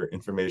appreciate your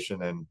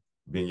information and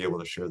being able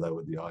to share that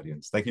with the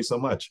audience. Thank you so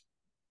much.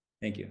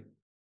 Thank you.